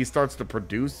honestly, if he starts to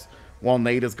produce while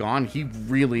Nate is gone, he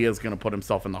really is going to put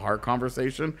himself in the Hart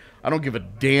conversation. I don't give a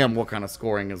damn what kind of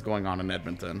scoring is going on in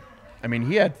Edmonton. I mean,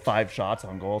 he had 5 shots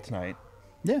on goal tonight.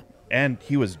 Yeah. And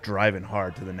he was driving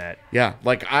hard to the net. Yeah,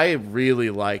 like I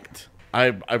really liked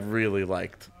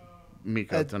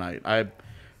Mikko tonight.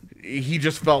 He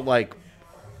just felt like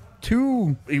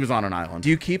he was on an island. Do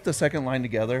you keep the second line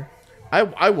together?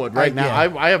 I would now.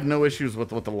 I have no issues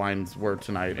with what the lines were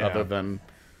tonight, other than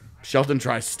Sheldon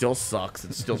Trice still sucks.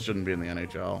 It still shouldn't be in the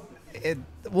NHL.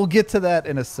 We'll get to that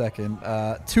in a second.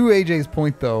 To AJ's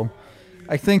point, though,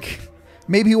 I think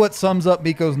maybe what sums up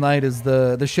Mikko's night is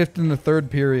the shift in the third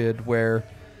period where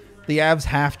the Avs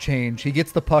half change. He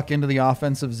gets the puck into the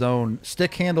offensive zone,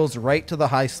 stick handles right to the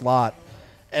high slot,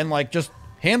 and just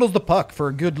handles the puck for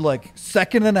a good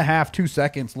second and a half, 2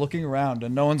 seconds, looking around,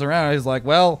 and no one's around. He's like,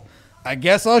 well, I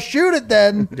guess I'll shoot it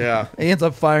then. Yeah. He ends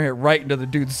up firing it right into the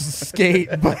dude's skate,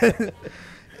 but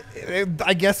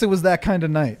I guess it was that kind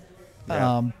of night.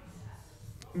 Yeah.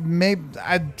 Maybe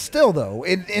still though,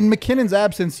 in MacKinnon's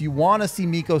absence, you want to see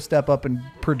Mikko step up and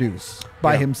produce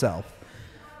by himself.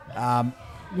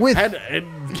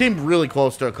 It came really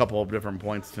close to a couple of different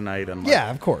points tonight, and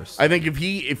of course. I think if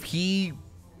he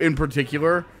in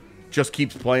particular just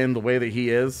keeps playing the way that he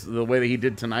is, the way that he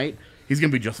did tonight, he's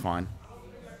gonna be just fine.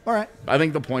 All right. I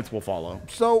think the points will follow.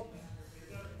 So,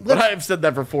 but I've said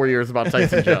that for 4 years about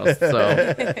Tyson Jost.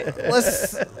 So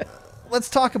let's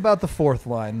talk about the fourth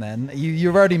line then.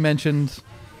 You've already mentioned.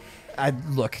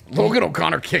 Logan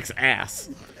O'Connor kicks ass.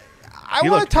 I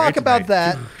want to talk about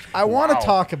that. I want to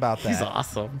talk about that. He's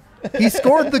awesome. He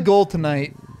scored the goal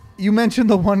tonight. You mentioned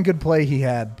the one good play he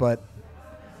had, but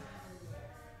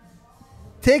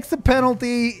takes the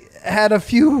penalty, had a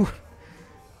few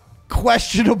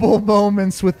questionable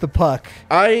moments with the puck.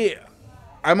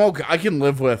 I'm okay. I can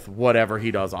live with whatever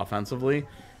he does offensively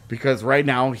because right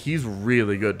now he's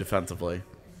really good defensively.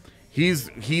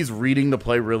 He's reading the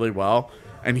play really well,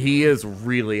 and he is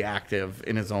really active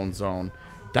in his own zone.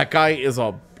 That guy is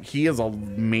a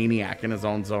maniac in his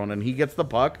own zone, and he gets the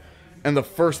puck, and the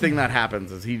first thing that happens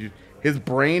is his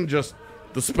brain just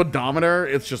the speedometer.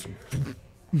 It's just.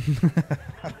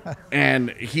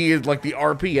 And he is like the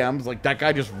RPMs, like that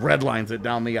guy just redlines it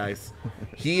down the ice.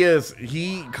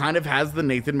 He kind of has the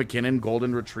Nathan MacKinnon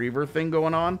golden retriever thing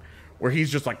going on, where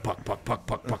he's just like puck,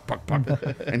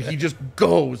 and he just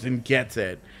goes and gets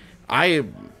it.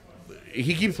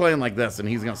 He keeps playing like this, and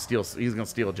he's gonna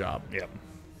steal a job. Yep.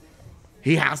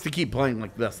 He has to keep playing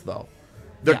like this, though.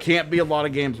 There can't be a lot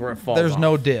of games where it falls. There's off.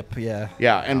 no dip. Yeah.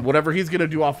 Yeah, and whatever he's gonna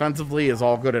do offensively is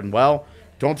all good and well.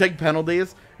 Don't take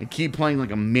penalties and keep playing like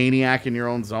a maniac in your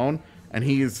own zone, and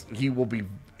he will be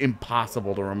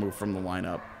impossible to remove from the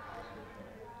lineup.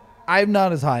 I'm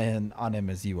not as high on him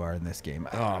as you are in this game.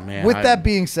 Oh, man. With that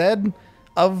being said,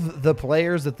 of the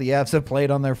players that the Avs have played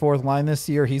on their fourth line this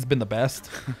year, he's been the best.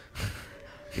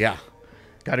 Yeah.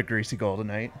 Got a greasy goal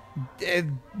tonight.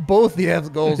 Both the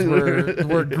Avs goals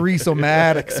were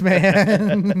grease-o-matics,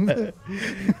 man.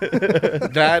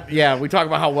 We talk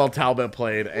about how well Talbot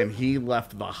played, and he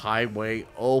left the highway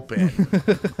open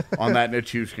on that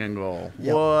Nichushkin goal.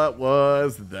 Yep. What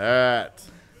was that?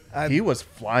 He was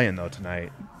flying, though,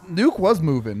 tonight. Nuke was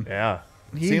moving. Yeah.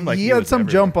 He had some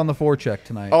jump on the forecheck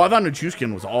tonight. Oh, I thought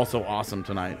Nichushkin was also awesome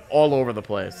tonight. All over the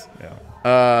place.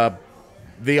 Yeah.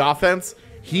 The offense...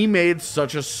 He made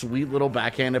such a sweet little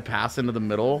backhanded pass into the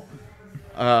middle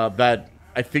that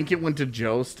I think it went to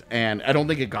Jost, and I don't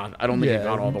think it got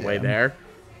all the way there,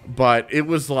 but it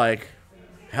was like,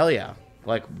 hell yeah,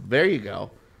 like there you go.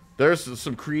 There's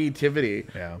some creativity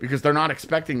because they're not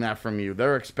expecting that from you.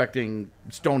 They're expecting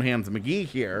Stonehands McGee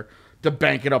here to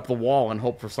bank it up the wall and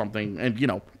hope for something,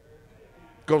 and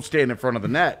go stand in front of the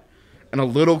net. And a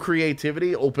little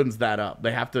creativity opens that up.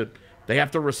 They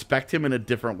have to respect him in a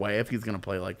different way if he's going to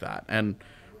play like that. And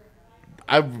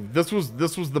this was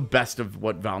the best of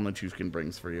what Val Nichushkin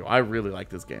brings for you. I really like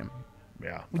this game.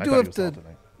 Yeah. We do have to.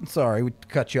 Sorry, we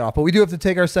cut you off, but we do have to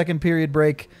take our second period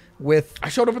break with. I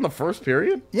showed up in the first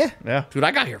period? Yeah. Dude,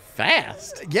 I got here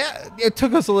fast. Yeah, it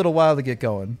took us a little while to get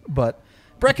going, but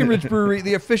Breckenridge Brewery,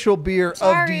 the official beer of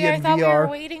DNVR. I thought we were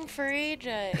waiting for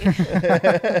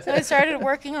AJ. So I started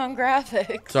working on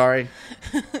graphics. Sorry.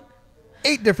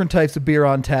 8 different types of beer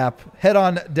on tap. Head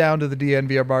on down to the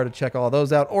DNVR bar to check all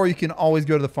those out, or you can always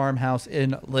go to the farmhouse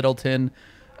in Littleton.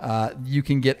 You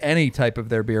can get any type of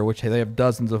their beer, which they have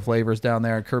dozens of flavors down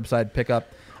there, and curbside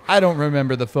pickup. I don't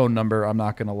remember the phone number. I'm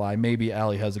not going to lie. Maybe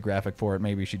Allie has a graphic for it.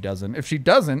 Maybe she doesn't. If she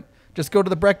doesn't, just go to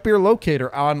the Breck Beer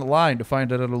Locator online to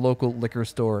find it at a local liquor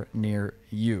store near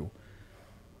you.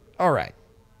 All right.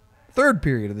 Third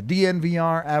period of the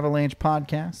DNVR Avalanche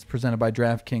Podcast, presented by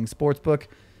DraftKings Sportsbook.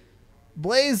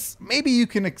 Blais, maybe you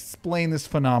can explain this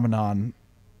phenomenon.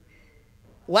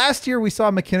 Last year, we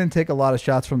saw MacKinnon take a lot of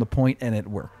shots from the point, and it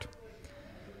worked.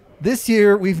 This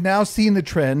year, we've now seen the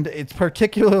trend. It's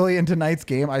particularly in tonight's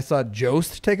game. I saw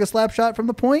Jost take a slap shot from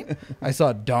the point. I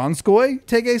saw Donskoy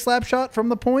take a slap shot from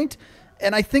the point.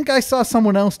 And I think I saw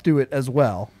someone else do it as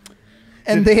well.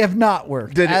 And they have not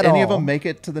worked Did at any all. of them make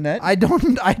it to the net? I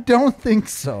don't think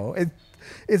so.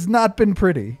 It's not been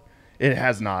pretty. It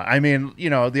has not. I mean,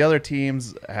 the other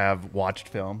teams have watched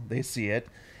film. They see it,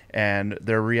 and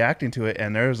they're reacting to it,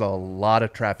 and there's a lot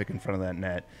of traffic in front of that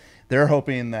net. They're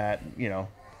hoping that,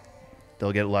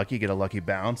 they'll get lucky, get a lucky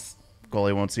bounce.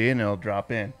 Goalie won't see it, and it'll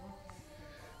drop in.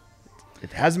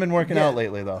 It hasn't been working out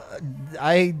lately, though.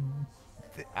 I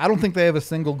don't think they have a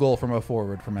single goal from a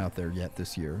forward from out there yet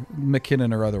this year,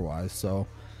 MacKinnon or otherwise. So,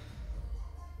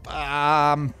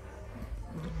 that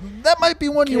might be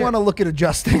one you want to look at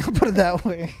adjusting. I'll put it that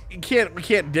way. We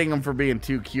can't ding him for being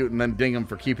too cute and then ding him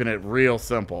for keeping it real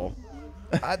simple.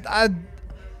 I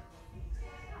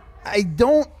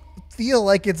don't feel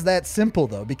like it's that simple,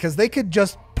 though, because they could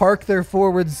just park their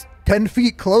forwards 10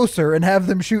 feet closer and have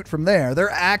them shoot from there. They're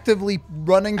actively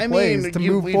running plays to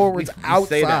move forwards outside.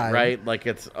 Say that, right? Like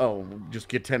it's, just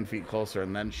get 10 feet closer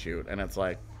and then shoot. And it's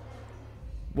like,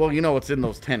 well, what's in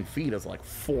those 10 feet is like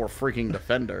 4 freaking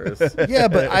defenders. Yeah,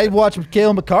 but I watch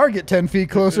Cale Makar get 10 feet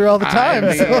closer all the time. I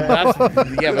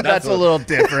mean, but that's a little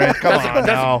different. Come on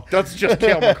now. That's just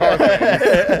Cale Makar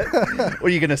thing. Were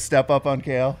you going to step up on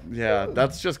Cale? Yeah,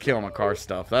 that's just Cale Makar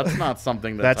stuff. That's not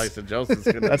something that Tyson Joseph's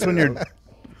going to do.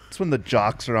 That's when the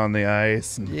jocks are on the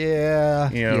ice. And,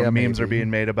 memes are being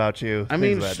made about you. I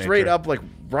mean, straight up, like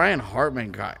Ryan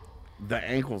Hartman got the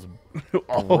ankles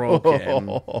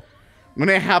broken. When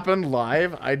it happened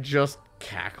live, I just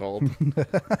cackled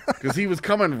because he was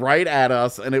coming right at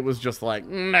us, and it was just like,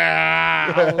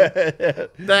 nah,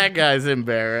 that guy's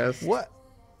embarrassed. What?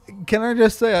 Can I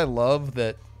just say I love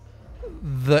that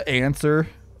the answer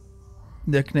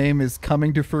nickname is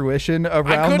coming to fruition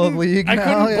around the league now. I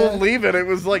couldn't believe it. It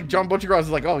was like John Butchergrass was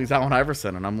like, oh, he's Allen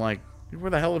Iverson. And I'm like,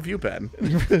 where the hell have you been?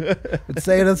 Been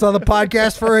saying this on the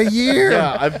podcast for a year.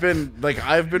 Yeah, I've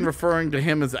been referring to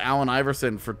him as Allen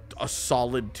Iverson for a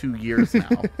solid 2 years now.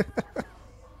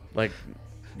 Like,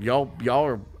 y'all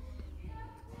are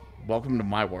welcome to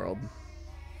my world.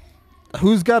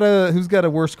 Who's got a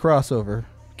worse crossover?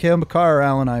 Cale Makar or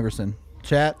Allen Iverson?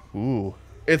 Chat. Ooh.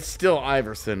 It's still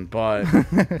Iverson, but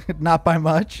not by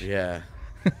much. Yeah.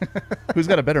 Who's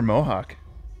got a better mohawk?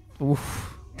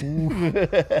 Oof.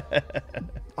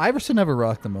 Iverson never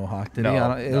rocked the mohawk, did he?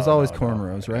 It was always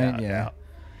cornrows, right? Yeah.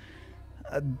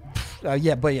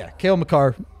 Cale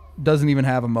Makar doesn't even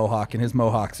have a mohawk, and his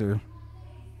mohawks are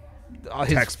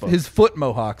his foot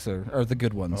mohawks are the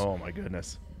good ones. Oh my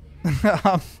goodness.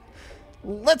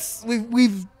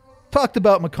 We've talked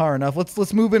about Makar enough.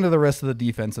 Let's move into the rest of the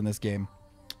defense in this game.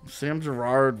 Sam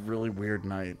Girard, really weird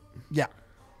night. Yeah.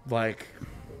 Like,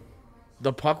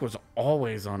 the puck was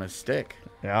always on his stick.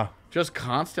 Yeah. Just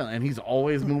constantly. And he's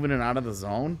always moving it out of the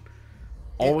zone.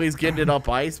 Always getting it up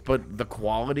ice. But the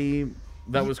quality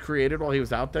that was created while he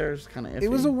was out there is kind of iffy. It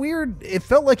was it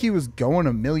felt like he was going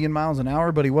a million miles an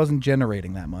hour, but he wasn't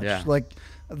generating that much. Yeah. Like,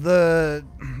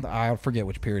 I forget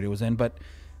which period it was in, but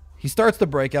he starts the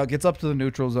breakout, gets up to the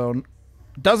neutral zone,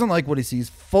 doesn't like what he sees,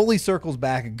 fully circles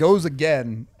back, goes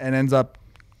again, and ends up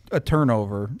a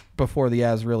turnover before the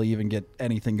Avs really even get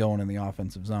anything going in the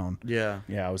offensive zone. Yeah.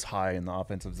 Yeah, I was high in the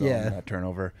offensive zone in that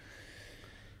turnover.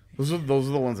 Those are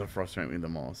the ones that frustrate me the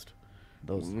most.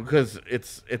 Because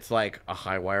it's like a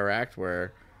high wire act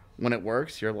where when it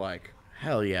works, you're like,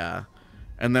 hell yeah.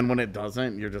 And then when it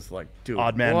doesn't, you're just like, dude,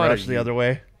 odd man rush the other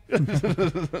way.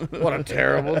 What a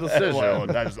terrible decision. Well,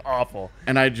 that is awful.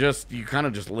 And you kind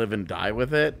of just live and die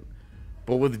with it.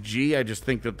 But with G, I just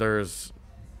think that there's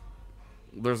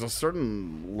a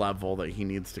certain level that he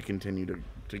needs to continue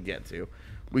to get to.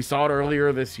 We saw it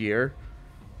earlier this year,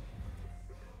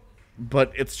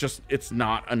 but it's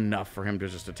not enough for him to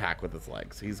just attack with his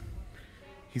legs. He's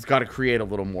got to create a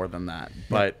little more than that.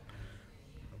 But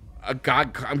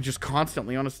I'm just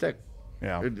constantly on a stick.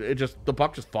 Yeah, the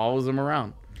puck just follows him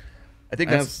around. I think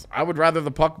I would rather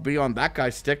the puck be on that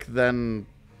guy's stick than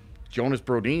Jonas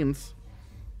Brodin's.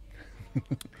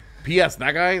 P.S.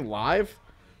 That guy live,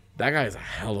 that guy is a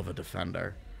hell of a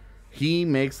defender. He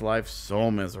makes life so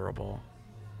miserable.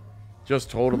 Just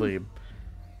totally.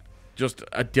 just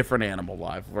a different animal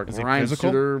live. Like Is he Ryan physical?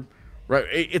 Suter, right?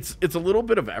 It's a little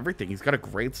bit of everything. He's got a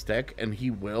great stick, and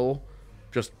he will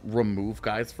just remove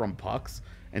guys from pucks.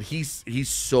 And he's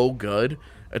so good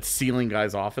at sealing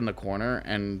guys off in the corner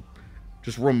and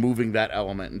just removing that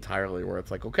element entirely. Where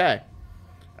it's like, okay,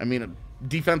 I mean,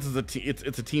 defense is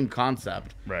it's a team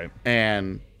concept, right?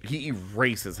 And he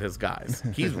erases his guys.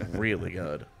 He's really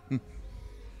good.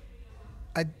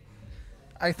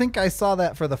 I think I saw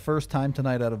that for the first time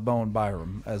tonight out of Bowen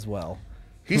Byram as well.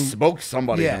 He smoked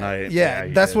somebody tonight. Yeah,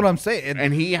 that's what I'm saying.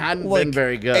 And he hadn't been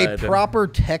very good. A proper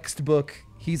textbook,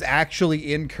 he's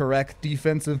actually in correct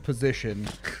defensive position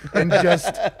and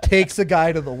just takes a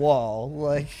guy to the wall.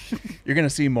 Like, you're going to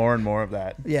see more and more of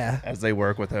that. Yeah. As they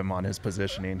work with him on his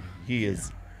positioning. He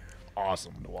is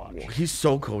awesome to watch. He's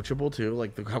so coachable too.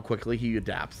 Like how quickly he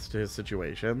adapts to his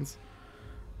situations.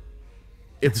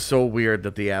 It's so weird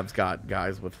that the Avs got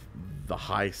guys with the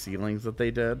high ceilings that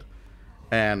they did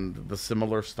and the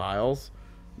similar styles,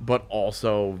 but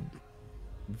also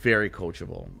very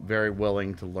coachable, very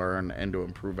willing to learn and to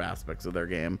improve aspects of their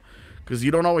game. Because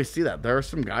you don't always see that. There are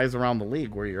some guys around the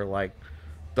league where you're like,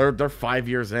 they're 5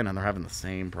 years in and they're having the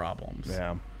same problems.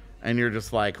 Yeah. And you're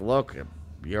just like, look,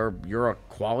 you're a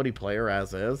quality player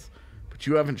as is, but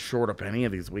you haven't shored up any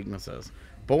of these weaknesses.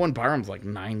 Bowen Byram's like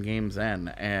 9 games in,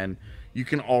 and you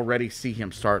can already see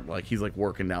him start, like, he's like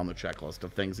working down the checklist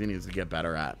of things he needs to get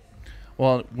better at.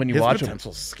 Well, when you His watch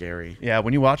potential's scary. Yeah,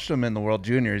 when you watched him in the World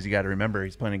Juniors, you got to remember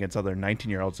he's playing against other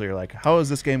 19-year-olds. So you're like, how is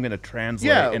this game going to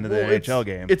translate into the NHL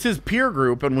game? It's his peer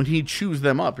group, and when he chews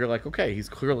them up, you're like, okay, he's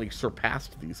clearly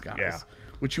surpassed these guys,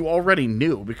 which you already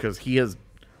knew because he has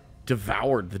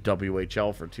devoured the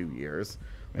WHL for 2 years.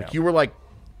 Like you were like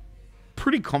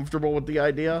pretty comfortable with the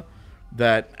idea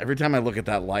that every time I look at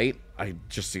that light, I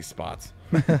just see spots.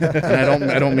 And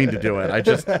I don't mean to do it. I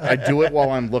do it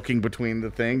while I'm looking between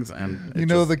the things, and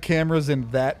the camera's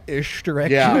in that ish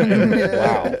direction.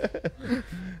 Yeah.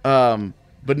 Wow.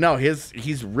 But no,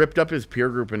 he's ripped up his peer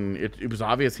group, and it was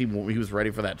obvious he was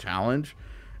ready for that challenge,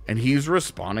 and he's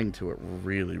responding to it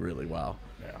really, really well.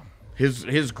 Yeah.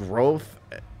 His growth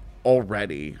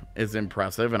already is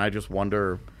impressive, and I just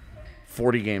wonder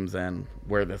 40 games in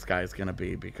where this guy's going to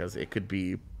be, because he could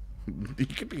be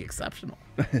exceptional.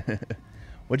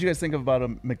 What do you guys think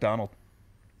about McDonald?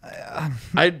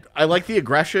 I like the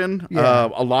aggression. Yeah.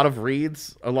 A lot of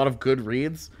reads, a lot of good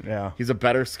reads. Yeah, he's a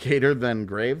better skater than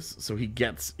Graves, so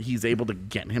he's able to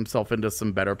get himself into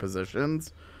some better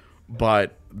positions.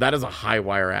 But that is a high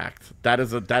wire act. That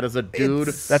is a dude.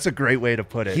 That's a great way to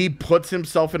put it. He puts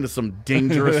himself into some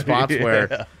dangerous spots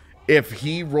where if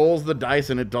he rolls the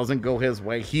dice and it doesn't go his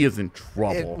way, he is in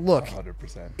trouble. Look,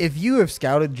 100%. If you have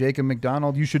scouted Jacob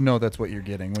McDonald, you should know that's what you're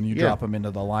getting when you drop him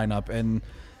into the lineup. And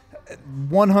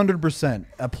 100%,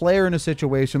 a player in a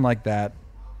situation like that,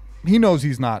 he knows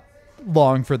he's not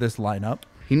long for this lineup.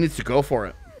 He needs to go for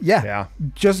it. Yeah.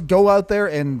 Just go out there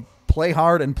and play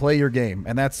hard and play your game.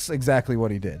 And that's exactly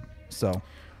what he did. So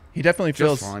he definitely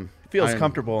feels fine.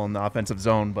 comfortable in the offensive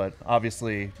zone, but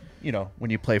obviously, when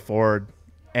you play forward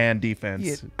and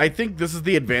defense. I think this is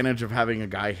the advantage of having a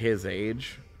guy his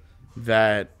age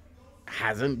that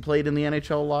hasn't played in the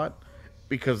NHL a lot,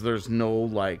 because there's no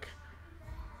like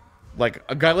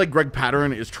a guy like Greg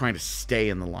Patterson is trying to stay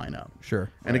in the lineup. Sure.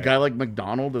 And a guy like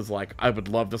McDonald is like, I would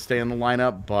love to stay in the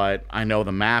lineup, but I know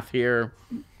the math here.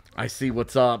 I see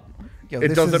what's up.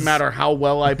 It doesn't matter how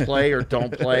well I play or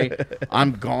don't play.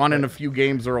 I'm gone in a few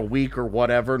games or a week or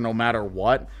whatever, no matter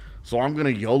what. So I'm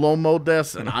going to YOLO mode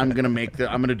this, and I'm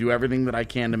going to do everything that I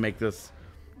can to make this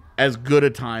as good a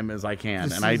time as I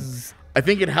can. I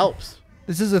think it helps.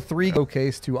 This is a 3-go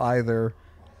case to either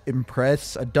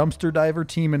impress a dumpster diver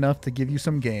team enough to give you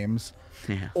some games,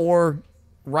 or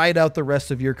ride out the rest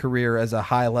of your career as a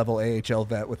high-level AHL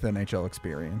vet with NHL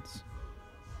experience.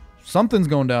 Something's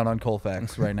going down on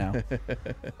Colfax right now.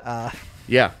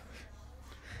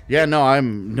 No,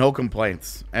 I'm no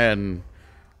complaints. And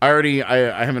I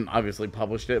haven't obviously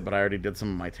published it, but I already did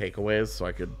some of my takeaways so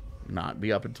I could not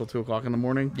be up until 2 o'clock in the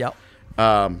morning. Yep.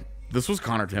 This was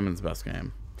Connor Timmins' best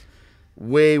game.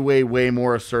 Way, way, way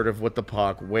more assertive with the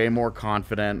puck, way more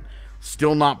confident.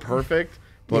 Still not perfect,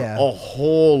 but a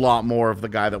whole lot more of the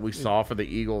guy that we saw for the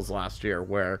Eagles last year,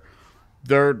 where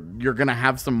you're going to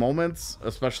have some moments,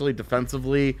 especially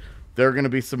defensively. There are going to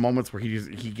be some moments where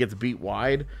he gets beat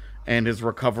wide, and his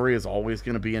recovery is always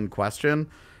going to be in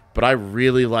question. But I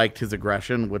really liked his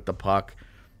aggression with the puck.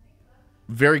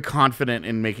 Very confident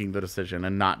in making the decision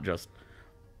and not just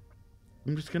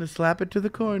I'm just going to slap it to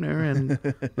the corner and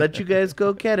let you guys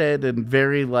go get it. And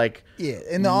very like... Yeah,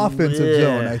 in the offensive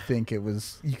zone, I think it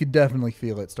was... You could definitely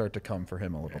feel it start to come for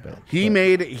him a little bit. He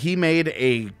made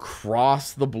a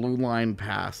cross the blue line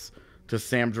pass to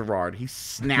Sam Girard. He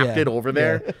snapped it over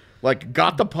there. Yeah. Like,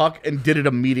 got the puck and did it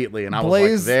immediately. And I was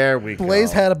like, there we go.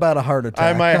 Blais had about a heart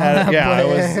attack. I might have... Yeah,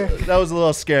 that was a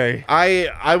little scary.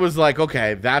 I was like,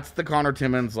 okay, that's the Connor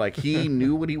Timmins. Like, he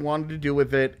knew what he wanted to do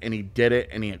with it, and he did it,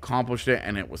 and he accomplished it,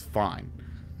 and it was fine.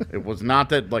 It was not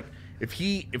that, like, if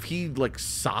he like,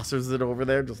 saucers it over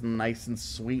there, just nice and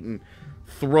sweet, and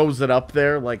throws it up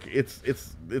there, like,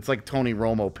 it's like Tony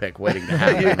Romo pick waiting to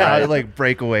happen. Right? Like,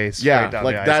 breakaways. Yeah,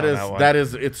 like, that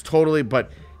is, it's totally, but...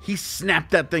 He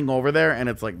snapped that thing over there, and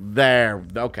it's like, there,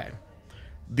 okay.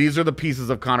 These are the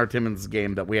pieces of Connor Timmins'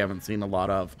 game that we haven't seen a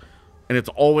lot of. And it's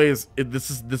always,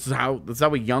 this is how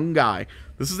a young guy,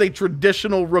 this is a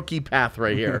traditional rookie path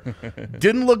right here.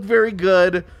 Didn't look very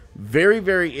good, very,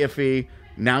 very iffy.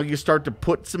 Now you start to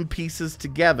put some pieces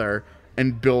together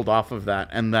and build off of that.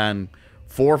 And then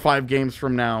 4 or 5 games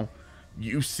from now,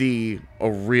 you see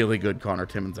a really good Connor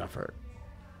Timmins effort.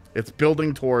 It's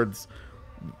building towards...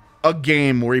 a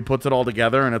game where he puts it all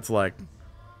together, and it's like,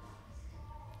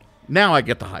 now I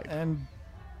get the hype. And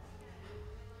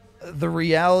the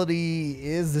reality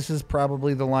is this is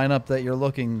probably the lineup that you're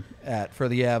looking at for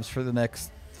the Avs for the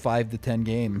next 5 to 10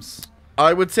 games.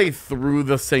 I would say through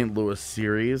the St. Louis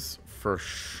series, for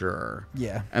sure.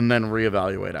 Yeah. And then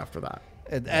reevaluate after that.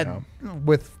 And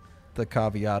with the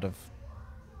caveat of,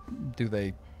 do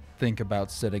they think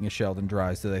about sitting a Sheldon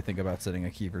Dries? Do they think about sitting a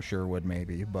Kiefer Sherwood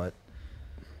maybe? But...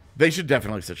 They should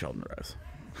definitely sit Sheldon Dries.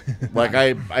 Like,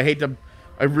 I hate to...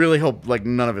 I really hope, like,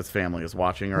 none of his family is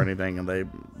watching or anything, and they,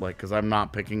 like, because I'm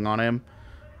not picking on him.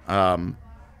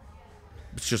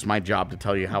 It's just my job to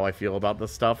tell you how I feel about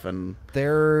this stuff, and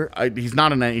he's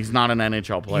not an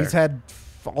NHL player. He's had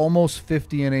almost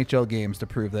 50 NHL games to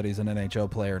prove that he's an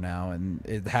NHL player now, and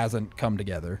it hasn't come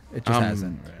together. It just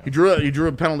hasn't. He drew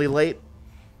a penalty late.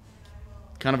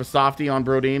 Kind of a softie on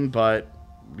Brodin, but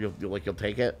you'll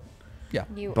take it. Yeah,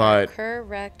 you are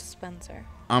correct, Spencer.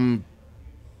 You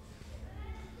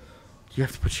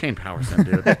have to put Shane Powers in,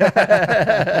 dude.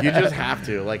 You just have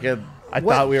to. Like, I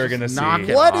thought we were going to see.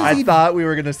 I thought we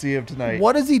were going to see him tonight.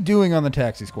 What is he doing on the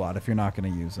taxi squad if you're not going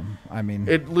to use him? I mean,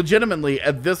 it legitimately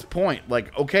at this point,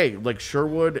 like, okay, like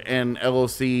Sherwood and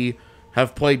LOC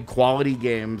have played quality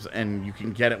games, and you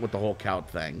can get it with the whole count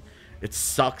thing. It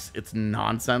sucks. It's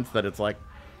nonsense that it's like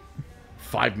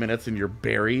 5 minutes and you're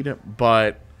buried,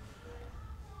 but.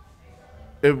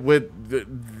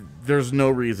 There's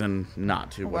no reason not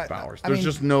to with Bowers. There's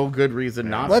just no good reason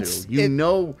not to. You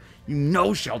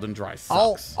know Sheldon Dries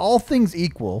sucks. All things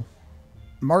equal,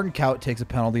 Martin Kaut takes a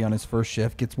penalty on his first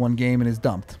shift, gets 1 game, and is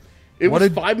dumped. It was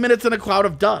 5 minutes in a cloud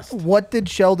of dust. What did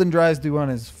Sheldon Dries do on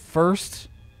his first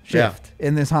shift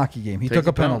in this hockey game? He took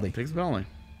a penalty. Takes a penalty.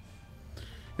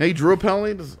 Now, he drew a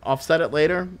penalty to offset it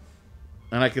later,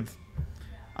 and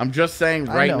I'm just saying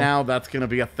right now that's going to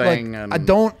be a thing. Like,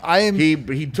 and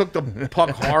he took the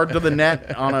puck hard to the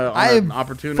net on an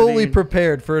opportunity. Fully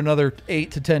prepared for another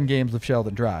 8 to 10 games of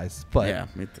Sheldon Dries, but yeah,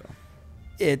 me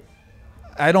too.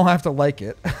 I don't have to like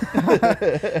it.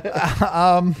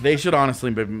 They should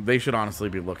honestly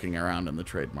be looking around in the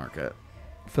trade market.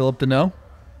 Philipp Deneau?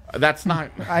 That's not.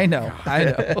 I know.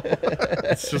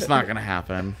 It's just not going to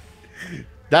happen.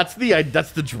 That's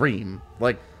the dream.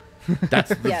 Like. That's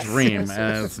the dream,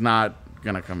 and it's not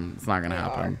gonna come. It's not gonna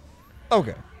happen.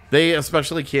 Okay. They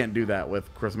especially can't do that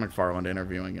with Chris McFarland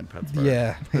interviewing in Pittsburgh.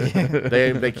 Yeah.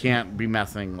 They can't be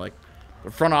messing. Like,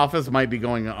 the front office might be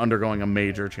undergoing a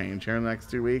major change here in the next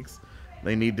 2 weeks.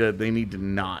 They need to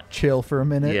not chill for a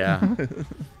minute. Yeah.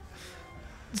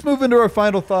 Let's move into our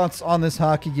final thoughts on this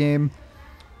hockey game.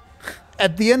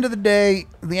 At the end of the day,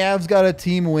 the Avs got a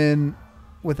team win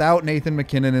without Nathan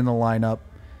MacKinnon in the lineup.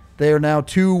 They are now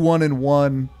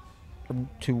 2-1-1,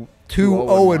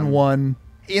 2-0-1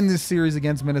 in this series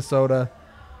against Minnesota.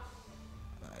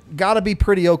 Got to be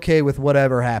pretty okay with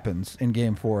whatever happens in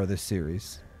Game 4 of this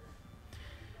series.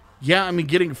 Yeah, I mean,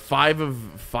 getting five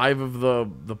of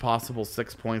the possible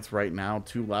 6 points right now,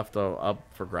 2 left up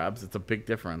for grabs. It's a big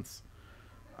difference.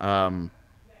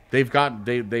 They've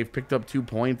picked up 2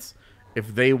 points.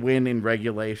 If they win in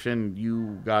regulation,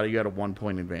 you got a 1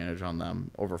 point advantage on them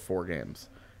over 4 games.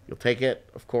 You'll take it,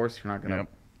 of course. You're not going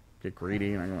to get greedy.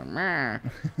 You're not going to,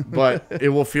 but it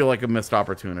will feel like a missed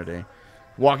opportunity.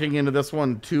 Walking into this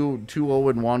one,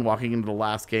 2-0-1, walking into the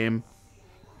last game,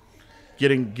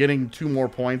 getting 2 more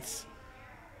points,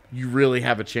 you really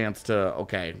have a chance to,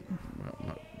 okay,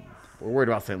 we're worried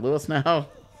about St. Louis now.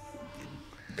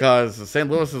 because St.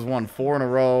 Louis has won 4 in a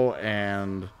row,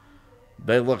 and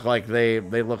they look like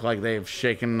they've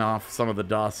shaken off some of the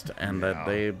dust, and that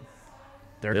they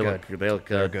look good.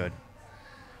 They're good.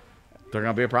 They're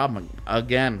gonna be a problem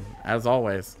again, as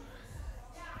always.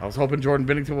 I was hoping Jordan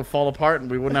Binnington would fall apart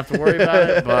and we wouldn't have to worry about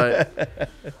it, but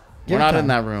we're not in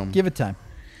that room. Give it time.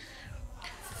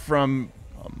 From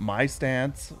my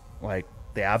stance, like,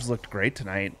 the Avs looked great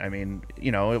tonight. I mean,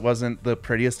 it wasn't the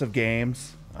prettiest of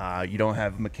games. You don't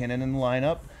have MacKinnon in the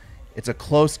lineup. It's a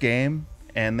close game,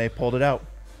 and they pulled it out.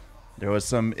 There was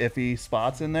some iffy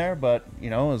spots in there, but,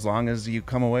 as long as you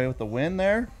come away with the win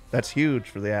there, that's huge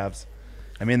for the Avs.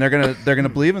 I mean, they're gonna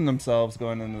believe in themselves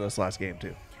going into this last game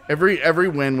too. Every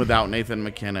win without Nathan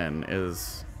MacKinnon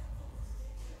is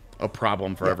a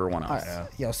problem for everyone else.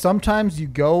 Sometimes you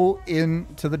go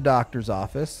into the doctor's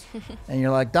office and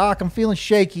you're like, Doc, I'm feeling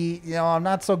shaky. I'm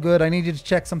not so good. I need you to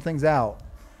check some things out.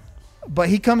 But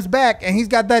he comes back and he's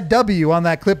got that W on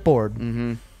that clipboard.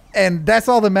 Mm-hmm. And that's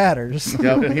all that matters.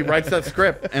 Yep, he writes that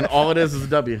script, and all it is a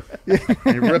W. And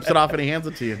he rips it off and he hands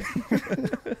it to you.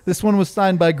 This one was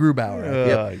signed by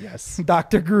Grubauer. Yes.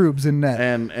 Dr. Grubes in net.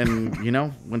 And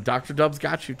when Dr. Dubs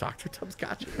got you, Dr. Dubs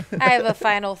got you. I have a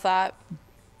final thought.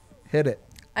 Hit it.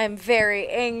 I'm very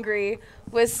angry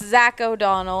with Zach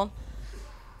O'Donnell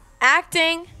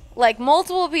acting like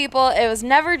multiple people. It was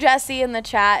never Jesse in the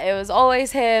chat. It was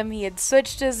always him. He had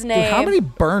switched his name. Dude, how many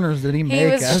burners did he make? He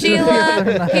was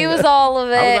Sheila. He was all of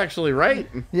it. I was actually right.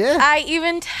 Yeah. I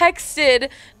even texted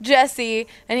Jesse,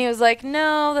 and he was like,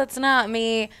 no, that's not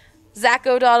me. Zach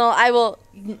O'Donnell,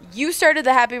 you started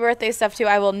the happy birthday stuff too.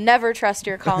 I will never trust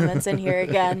your comments in here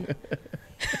again.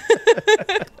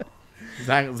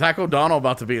 Zach O'Donnell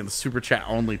about to be in the super chat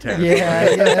only territory.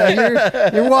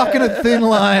 Yeah, you're walking a thin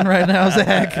line right now,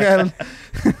 Zach.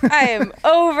 I am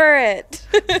over it.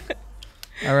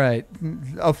 All right,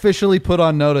 officially put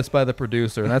on notice by the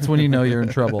producer. That's when you know you're in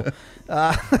trouble.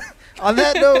 On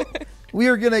that note, we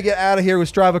are going to get out of here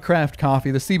with Strava Craft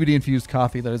Coffee, the CBD-infused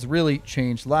coffee that has really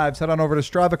changed lives. Head on over to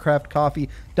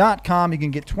StravaCraftCoffee.com. You can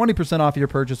get 20% off your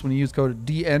purchase when you use code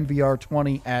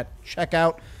DNVR20 at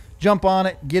checkout. Jump on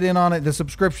it, get in on it. The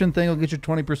subscription thing will get you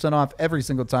 20% off every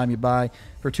single time you buy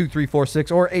for 2, 3, 4,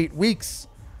 6, or 8 weeks.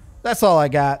 That's all I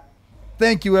got.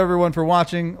 Thank you, everyone, for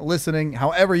watching, listening,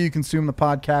 however you consume the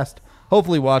podcast.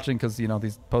 Hopefully watching, because,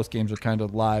 these post games are kind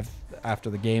of live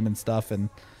after the game and stuff, and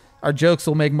our jokes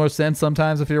will make more sense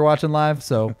sometimes if you're watching live.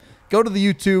 So go to the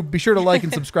YouTube. Be sure to like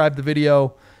and subscribe the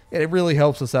video. It really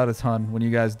helps us out a ton when you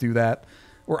guys do that.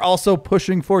 We're also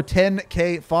pushing for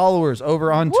 10K followers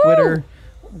over on Twitter.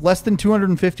 Less than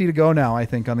 250 to go now, I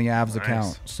think, on the Avs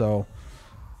account. So,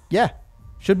 yeah,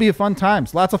 should be a fun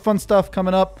times. Lots of fun stuff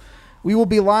coming up. We will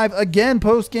be live again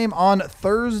post-game on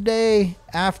Thursday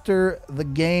after the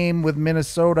game with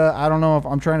Minnesota. I don't know if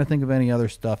I'm trying to think of any other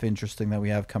stuff interesting that we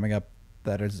have coming up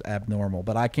that is abnormal,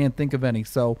 but I can't think of any.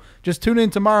 So just tune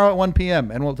in tomorrow at 1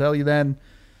 p.m., and we'll tell you then.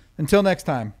 Until next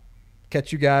time,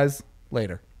 catch you guys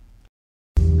later.